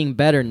 not being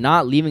better,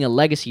 not leaving a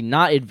legacy,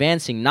 not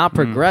advancing, not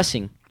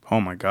progressing. Oh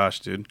my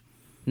gosh, dude.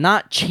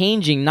 Not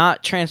changing,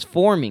 not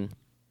transforming.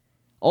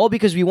 All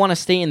because we want to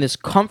stay in this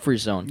comfort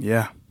zone.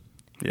 Yeah.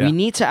 We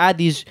need to add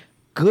these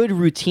good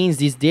routines,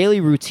 these daily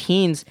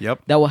routines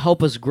that will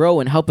help us grow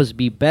and help us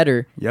be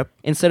better.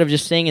 Instead of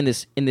just staying in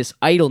this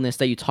idleness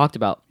that you talked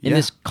about, in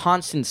this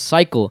constant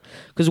cycle.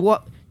 Because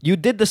what you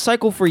did the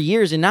cycle for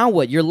years, and now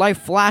what? Your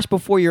life flashed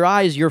before your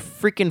eyes. You're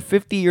freaking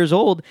 50 years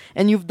old,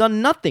 and you've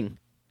done nothing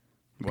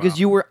because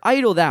you were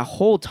idle that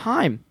whole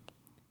time.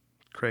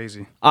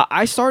 Crazy.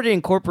 I started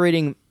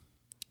incorporating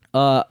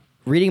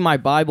reading my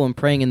Bible and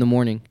praying in the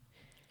morning.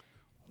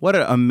 What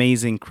an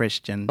amazing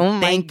Christian. Oh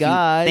my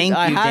God. Thank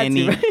you,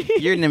 Danny.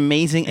 You're an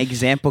amazing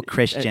example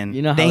Christian.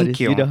 You know how Thank it is.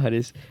 you. You know how it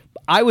is.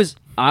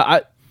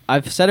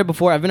 I've said it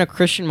before. I've been a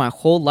Christian my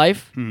whole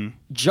life.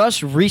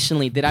 Just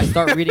recently did I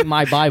start reading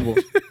my Bible.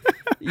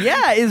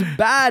 Yeah, it's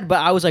bad, but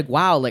I was like,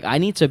 wow, like I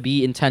need to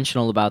be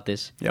intentional about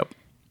this.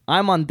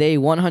 I'm on day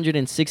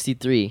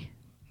 163.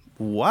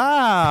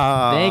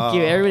 Wow. Thank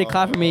you. Everybody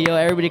clap for me, yo.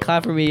 Everybody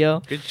clap for me,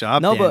 yo. Good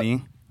job,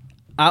 Danny.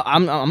 But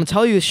I'm going to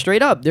tell you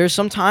straight up. There's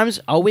sometimes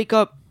I'll wake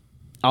up,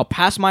 I'll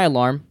pass my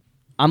alarm.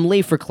 I'm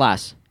late for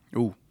class.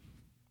 Ooh.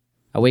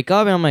 I wake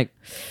up and I'm like,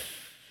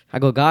 I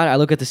go, God, I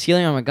look at the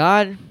ceiling. I'm like,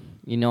 God,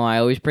 you know, I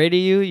always pray to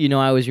you. You know,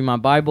 I always read my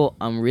Bible.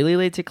 I'm really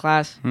late to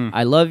class.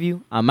 I love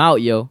you. I'm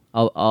out, yo.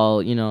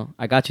 I'll you know,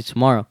 I got you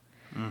tomorrow.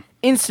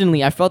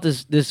 Instantly, I felt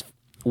this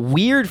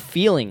weird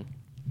feeling.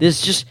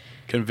 This just...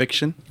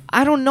 Conviction?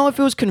 I don't know if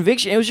it was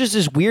conviction. It was just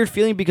this weird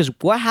feeling because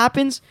what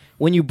happens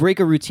when you break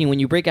a routine, when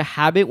you break a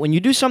habit, when you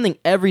do something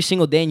every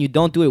single day and you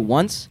don't do it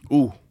once,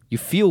 you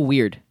feel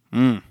weird.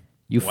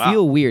 You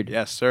feel weird.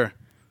 Yes, sir.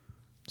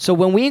 So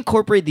when we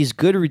incorporate these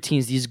good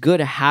routines, these good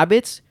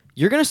habits,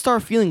 you're going to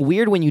start feeling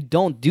weird when you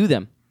don't do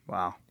them.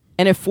 Wow.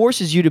 And it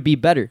forces you to be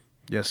better.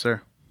 Yes,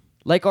 sir.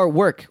 Like our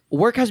work.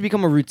 Work has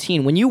become a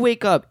routine. When you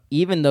wake up,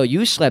 even though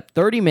you slept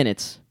 30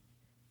 minutes,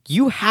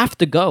 you have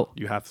to go.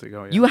 You have to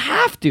go, yeah. You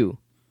have to.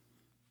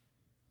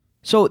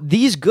 So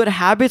these good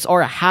habits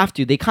are a have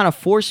to. They kind of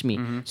force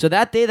me. So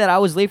that day that I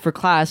was late for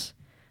class,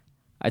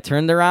 I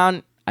turned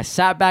around, I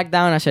sat back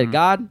down, I said,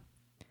 God,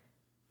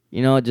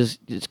 you know, just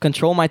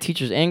control my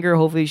teacher's anger.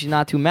 Hopefully she's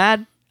not too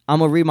mad. I'm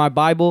going to read my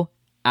Bible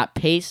at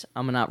pace.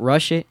 I'm going to not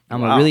rush it. I'm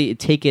going to really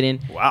take it in.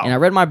 And I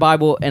read my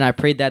Bible and I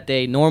prayed that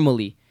day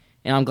normally.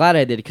 And I'm glad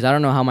I did because I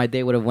don't know how my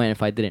day would have went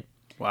if I didn't.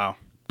 Wow.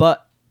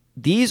 But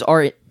these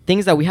are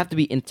things that we have to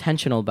be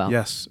intentional about.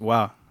 Yes.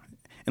 Wow.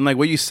 And like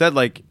what you said,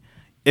 like,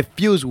 it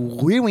feels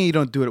weird when you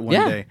don't do it one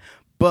day.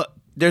 But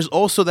there's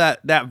also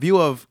that view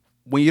of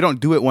when you don't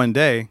do it one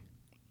day,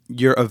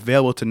 you're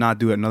available to not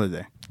do it another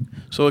day.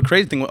 So the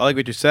crazy thing, like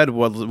what you said,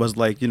 was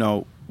like, you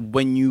know,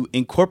 when you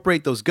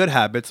incorporate those good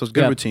habits, those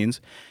good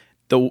routines,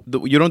 you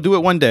don't do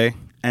it one day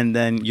and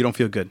then you don't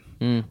feel good,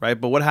 right?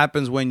 But what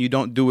happens when you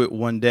don't do it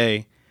one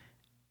day?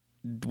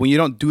 When you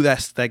don't do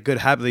that good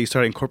habit that you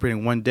start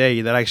incorporating one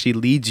day, that actually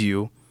leads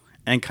you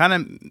and kind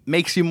of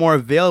makes you more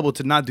available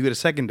to not do it a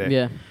second day.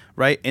 Yeah.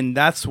 Right? And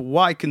that's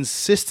why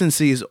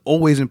consistency is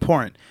always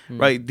important,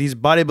 right? These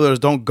bodybuilders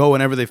don't go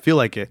whenever they feel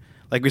like it.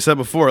 Like we said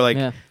before,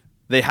 like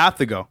they have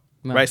to go,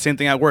 right? Same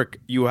thing at work.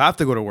 You have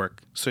to go to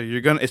work. So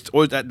you're going to, it's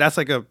always, that's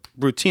like a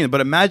routine.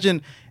 But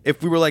imagine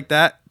if we were like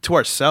that to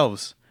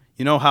ourselves,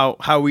 you know,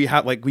 how we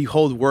have, like we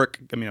hold work.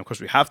 I mean, of course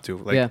we have to,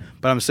 like,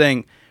 but I'm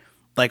saying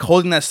like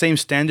holding that same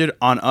standard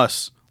on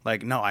us.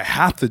 Like, no, I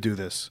have to do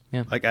this.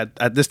 Like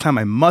at this time,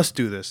 I must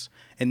do this.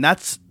 And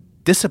that's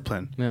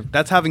discipline. Yeah.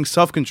 That's having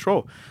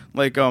self-control.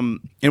 Like, and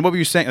what were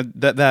you saying?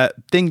 That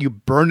thing you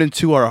burned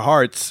into our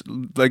hearts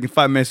like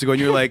 5 minutes ago,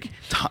 and you're like,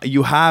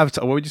 you have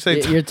to, what would you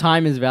say? Your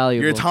time is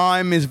valuable. Your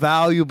time is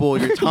valuable.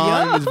 Your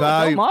time is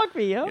valuable. Don't mock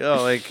me, yo.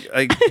 Yo, like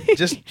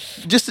just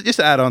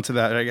to add on to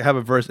that, I have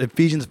a verse,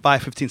 Ephesians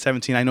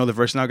 5:15-17. I know the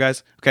verse now,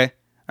 guys. Okay.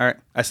 All right.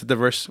 I said the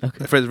verse.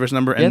 Okay. For the verse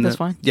number. Yeah, that's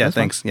fine. Yeah, that's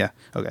thanks. Fine. Yeah.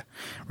 Okay.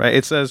 Right.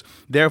 It says,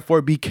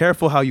 therefore, be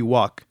careful how you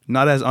walk,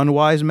 not as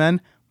unwise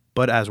men,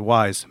 but as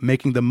wise,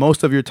 making the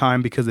most of your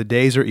time because the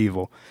days are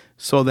evil.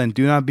 So then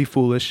do not be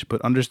foolish,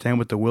 but understand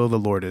what the will of the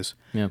Lord is.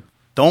 Yeah.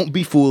 Don't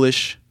be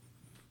foolish.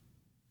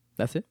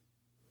 That's it.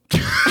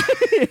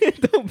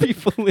 Don't be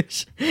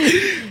foolish.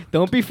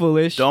 Don't be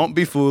foolish. Don't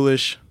be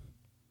foolish.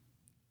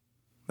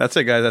 That's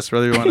it, guys. That's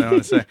really what I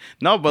want to say.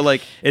 No, but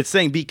like it's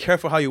saying be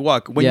careful how you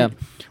walk. When you,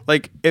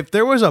 like if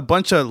there was a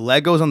bunch of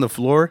Legos on the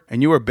floor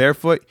and you were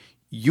barefoot,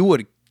 you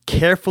would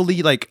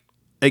carefully like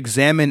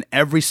examine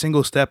every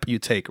single step you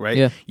take, right?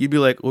 Yeah. You'd be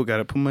like, oh,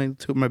 gotta put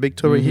my big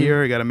toe right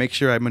here. I gotta make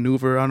sure I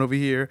maneuver on over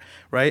here,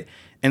 right?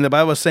 And the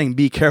Bible is saying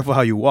be careful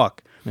how you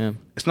walk. Yeah.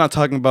 It's not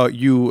talking about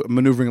you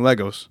maneuvering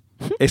Legos.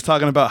 It's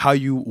talking about how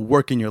you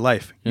work in your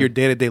life, your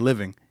day-to-day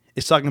living.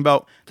 It's talking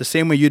about the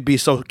same way you'd be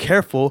so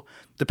careful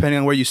depending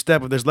on where you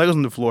step if there's Legos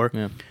on the floor.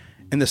 Yeah.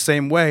 In the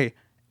same way,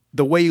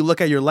 the way you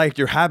look at your life,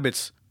 your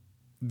habits,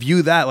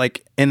 view that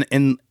like in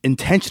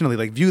intentionally,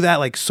 like view that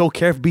like so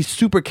careful. Be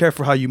super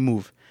careful how you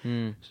move.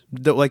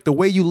 The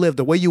way you live,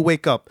 the way you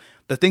wake up,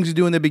 the things you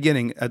do in the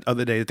beginning of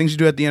the day, the things you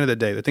do at the end of the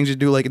day, the things you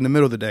do like in the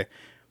middle of the day.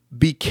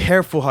 Be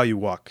careful how you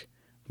walk.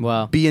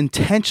 Wow. Be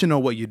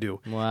intentional what you do.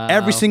 Wow.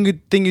 Every single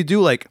thing you do,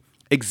 like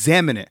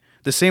examine it.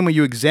 The same way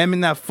you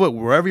examine that foot,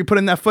 wherever you're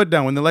putting that foot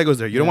down when the Lego's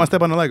there. You don't want to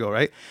step on the Lego,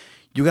 right?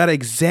 You got to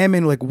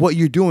examine like what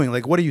you're doing.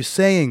 Like, what are you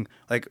saying?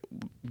 Like,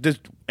 just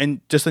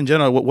in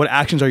general, what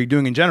actions are you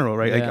doing in general,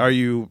 right? Like, are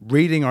you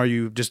reading? Are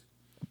you just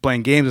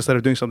playing games instead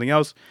of doing something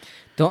else?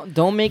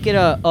 Don't make it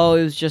it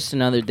was just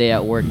another day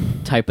at work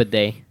type of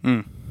day.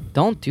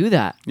 Don't do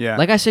that. Yeah.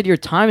 Like I said, your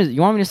time is.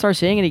 You want me to start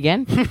saying it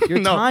again?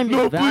 Your time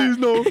is. Please,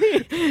 no.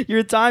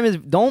 Your time is.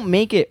 Don't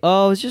make it.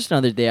 Oh, it's just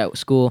another day at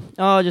school.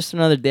 Oh, just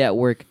another day at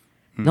work.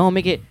 No,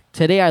 make it.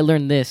 Today I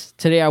learned this.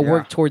 Today I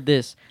worked toward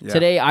this. Yeah.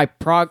 Today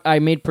I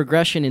made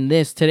progression in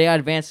this. Today I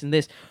advanced in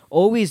this.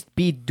 Always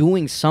be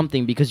doing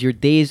something because your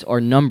days are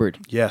numbered.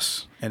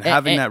 Yes, and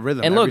having that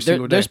rhythm. And look,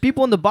 there's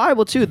people in the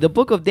Bible too. The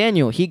book of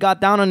Daniel. He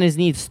got down on his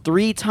knees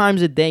 3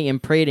 times a day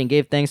and prayed and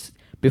gave thanks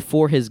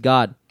before his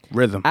God.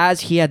 Rhythm.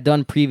 As he had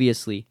done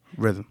previously.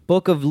 Rhythm.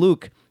 Book of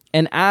Luke.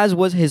 And as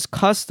was his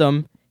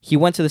custom, he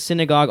went to the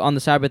synagogue on the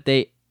Sabbath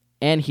day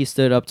and he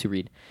stood up to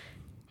read.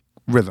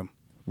 Rhythm.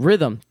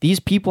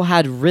 These people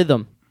had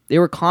rhythm. They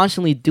were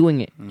constantly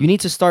doing it. You need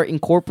to start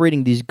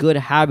incorporating these good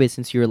habits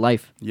into your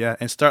life. Yeah,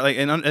 and start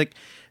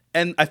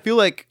and I feel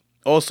like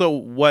also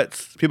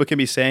what people can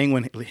be saying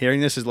when hearing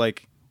this is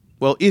like,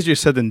 well, easier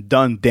said than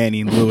done,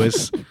 Danny and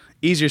Lewis.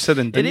 Easier said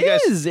than done.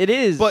 It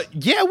is. But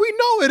yeah, we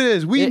know it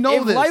is. We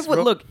know this. Life would,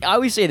 look, I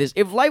always say this.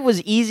 If life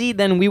was easy,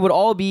 then we would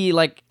all be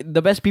like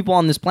the best people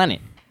on this planet.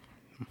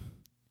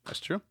 That's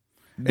true.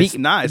 It's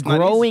not.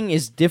 Growing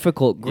is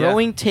difficult.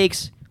 Growing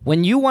takes.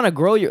 When you want to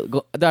grow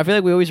I feel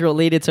like we always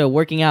relate it to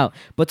working out,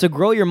 but to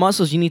grow your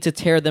muscles, you need to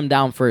tear them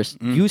down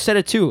first. You said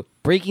it too,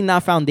 breaking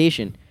that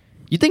foundation.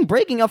 You think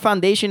breaking a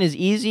foundation is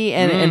easy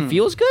and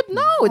feels good?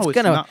 No,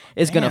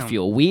 it's gonna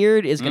feel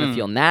weird. It's gonna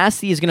feel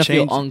nasty. It's gonna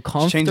feel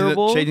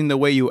uncomfortable. Changing the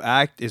way you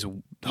act is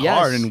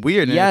hard and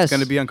weird, and it's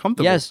gonna be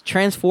uncomfortable. Yes,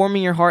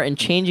 transforming your heart and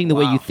changing the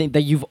way you think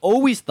that you've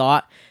always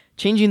thought,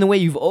 changing the way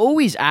you've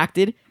always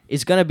acted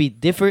is gonna be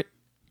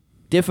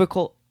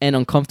difficult, and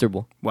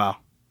uncomfortable. Wow.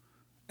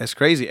 That's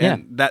crazy. Yeah.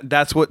 And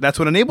that's what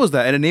enables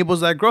that. It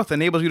enables that growth. It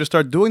enables you to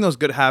start doing those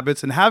good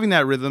habits and having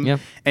that rhythm. Yeah.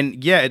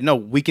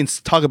 And we can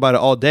talk about it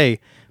all day,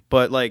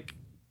 but like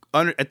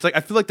it's like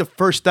I feel like the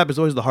first step is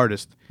always the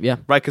hardest. Yeah.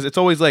 Right? Cuz it's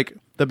always like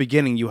the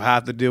beginning you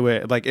have to do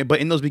it. Like but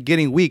in those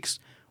beginning weeks,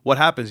 what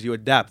happens? You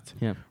adapt.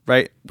 Yeah.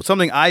 Right?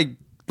 Something I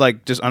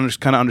like just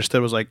kind of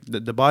understood was like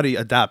the body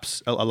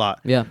adapts a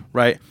lot. Yeah.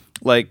 Right?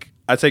 Like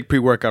I take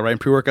pre-workout, right? And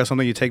pre-workout is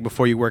something you take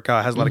before you work out.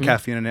 It has a lot of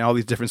caffeine in it, all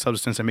these different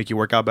substances that make you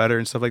work out better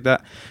and stuff like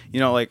that.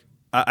 You know, like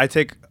I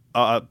take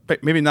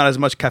maybe not as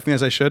much caffeine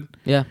as I should.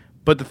 Yeah.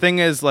 But the thing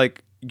is,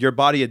 like, your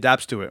body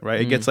adapts to it,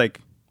 right? It gets like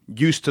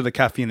used to the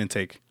caffeine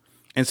intake.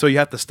 And so you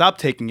have to stop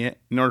taking it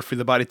in order for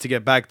the body to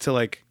get back to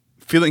like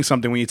feeling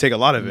something when you take a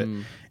lot of it.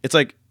 It's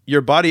like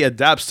your body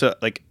adapts to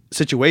like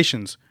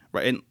situations,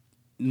 right?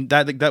 And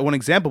that one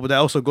example, but that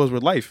also goes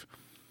with life.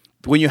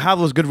 When you have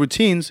those good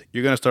routines,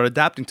 you're going to start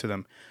adapting to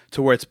them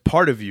to where it's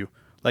part of you.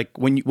 Like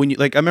when you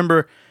like, I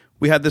remember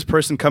we had this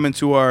person come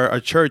into our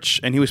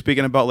church and he was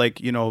speaking about like,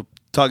 you know,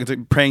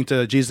 praying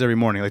to Jesus every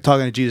morning, like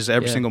talking to Jesus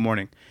every single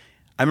morning.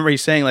 I remember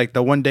he's saying like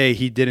the one day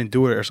he didn't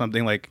do it or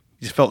something, like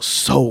he just felt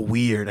so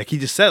weird. Like he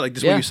just said, like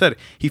just what you said,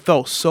 he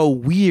felt so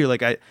weird.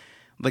 Like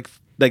like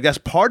that's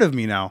part of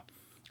me now.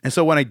 And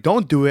so when I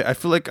don't do it, I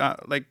feel like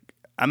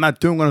I'm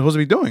not doing what I'm supposed to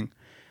be doing.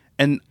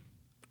 And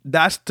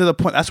that's to the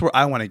point, that's where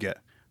I want to get.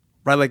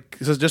 right? Like,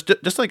 so just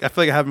like I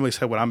feel like I haven't really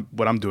said what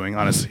I'm doing,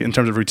 honestly, in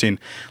terms of routine.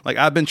 Like,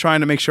 I've been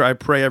trying to make sure I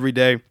pray every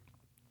day,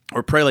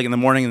 or pray like in the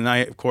morning and the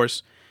night, of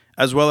course,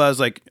 as well as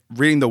like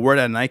reading the Word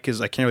at night,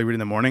 because I can't really read in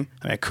the morning.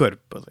 I mean, I could,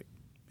 but like,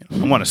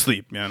 I want to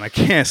sleep, man. I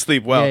can't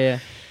sleep well. Yeah.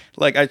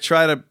 Like, I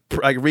try to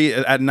read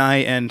at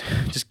night and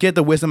just get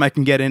the wisdom I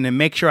can get in and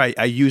make sure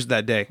I use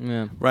that day.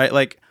 Yeah. Right?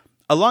 Like,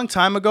 a long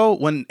time ago,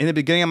 when in the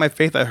beginning of my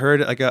faith, I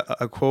heard like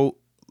a quote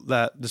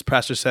that this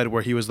pastor said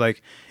where he was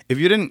like, if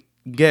you didn't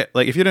get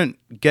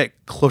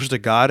closer to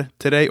God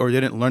today, or you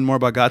didn't learn more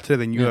about God today,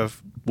 then you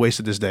have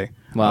wasted this day.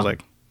 Wow. I was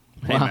like,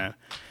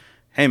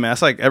 hey man,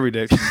 that's like every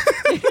day.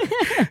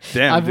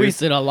 Damn, I've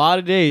wasted a lot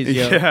of days.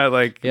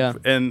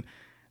 Yo.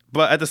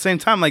 But at the same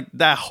time, like,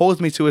 that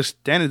holds me to a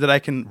standard that I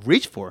can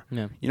reach for.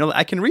 Yeah. You know,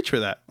 I can reach for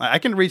that. I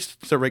can reach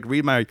to like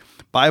read my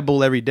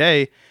Bible every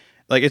day.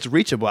 Like, it's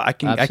reachable. I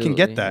can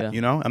get that. Yeah. You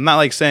know, I'm not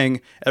like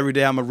saying every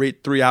day I'm gonna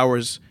read 3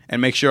 hours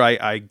and make sure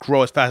I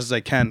grow as fast as I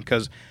can,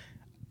 because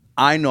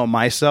I know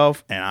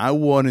myself and I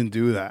wouldn't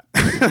do that.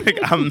 Like,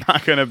 I'm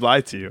not gonna lie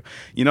to you.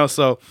 You know,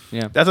 so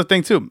that's the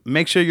thing too.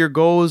 Make sure your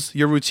goals,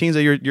 your routines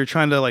that you're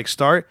trying to like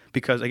start,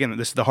 because again,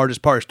 this is the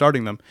hardest part of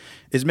starting them,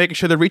 is making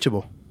sure they're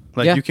reachable.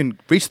 Like, you can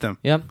reach them.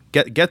 Yeah.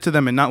 Get to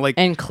them and not like...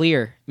 And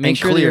clear. Make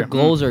sure that your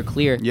goals are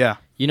clear. Yeah.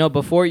 You know,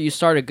 before you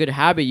start a good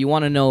habit, you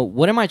want to know,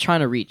 what am I trying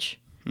to reach?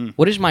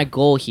 What is my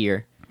goal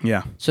here?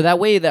 Yeah. So that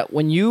way that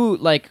when you,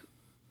 like,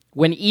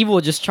 when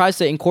evil just tries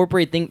to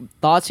incorporate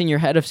thoughts in your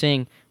head of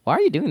saying, why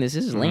are you doing this?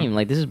 This is lame.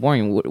 Like, this is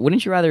boring.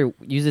 Wouldn't you rather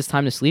use this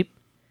time to sleep?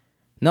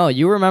 No,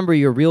 you remember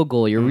your real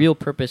goal, your real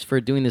purpose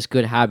for doing this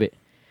good habit.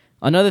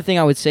 Another thing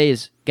I would say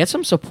is get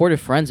some supportive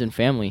friends and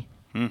family.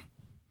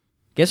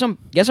 Get some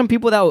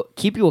people that will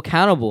keep you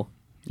accountable.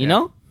 You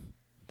know,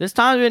 there's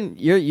times when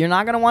you're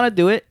not gonna want to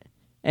do it,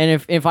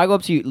 and if I go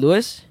up to you,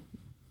 Lewis,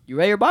 you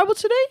read your Bible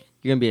today?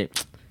 You're gonna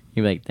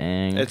be like,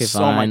 dang. It's okay, so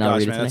fine, my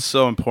gosh, man, that's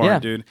so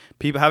important, dude.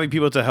 Having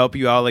people to help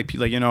you out, like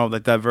you know,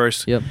 like that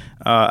verse. Yep.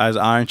 As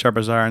iron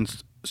sharpens iron,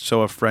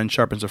 so a friend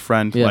sharpens a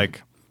friend. Yep.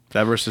 Like,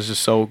 that verse is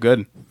just so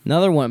good.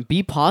 Another one.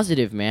 Be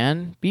positive,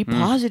 man. Be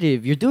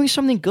positive. You're doing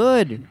something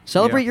good.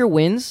 Celebrate your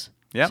wins.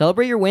 Yeah.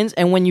 Celebrate your wins,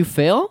 and when you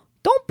fail,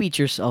 don't beat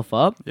yourself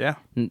up. Yeah.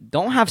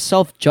 Don't have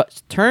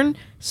turn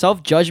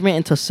self-judgment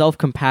into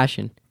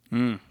self-compassion.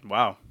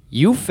 Wow.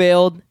 You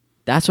failed.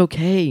 That's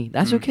okay.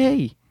 That's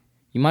okay.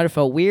 You might have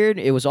felt weird.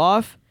 It was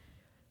off.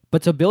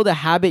 But to build a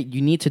habit,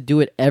 you need to do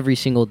it every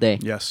single day.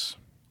 Yes.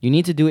 You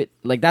need to do it.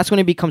 Like, that's when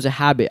it becomes a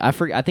habit. I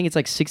think it's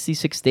like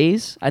 66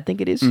 days, I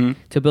think it is,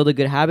 to build a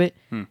good habit.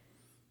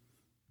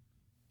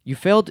 You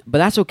failed, but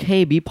that's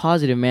okay. Be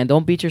positive, man.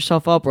 Don't beat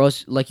yourself up, or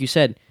else, like you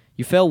said,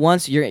 you fail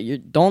once, you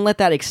don't let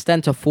that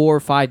extend to 4 or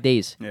 5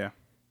 days. Yeah.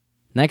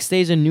 Next day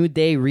is a new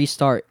day,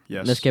 restart.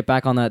 Yes. Let's get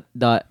back on that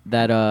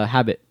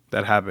habit.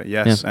 That habit,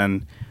 yes. Yeah.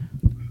 And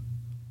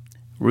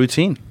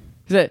routine.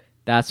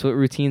 That's what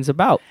routine's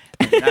about.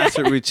 That's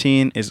what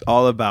routine is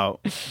all about.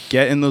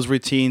 Get in those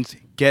routines.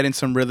 Get in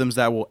some rhythms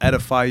that will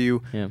edify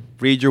you. Yeah.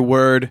 Read your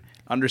word.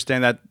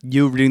 Understand that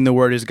you reading the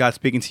word is God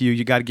speaking to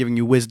you. God giving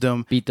you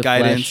wisdom,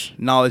 guidance,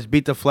 knowledge.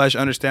 Beat the flesh.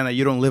 Understand that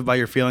you don't live by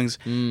your feelings.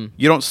 You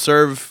don't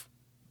serve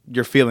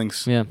your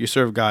feelings. Yeah. You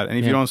serve God. And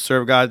if you don't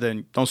serve God,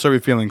 then don't serve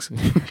your feelings.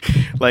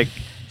 Like,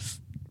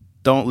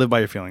 don't live by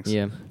your feelings.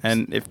 Yeah.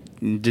 And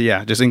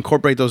just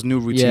incorporate those new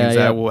routines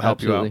that will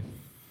help you out.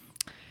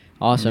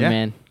 Awesome,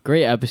 man.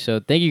 Great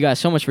episode. Thank you guys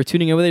so much for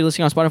tuning in, whether you're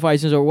listening on Spotify,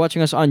 iTunes, or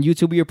watching us on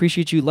YouTube. We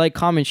appreciate you. Like,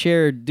 comment,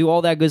 share, do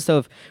all that good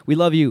stuff. We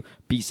love you.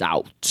 Peace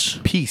out.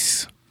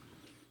 Peace.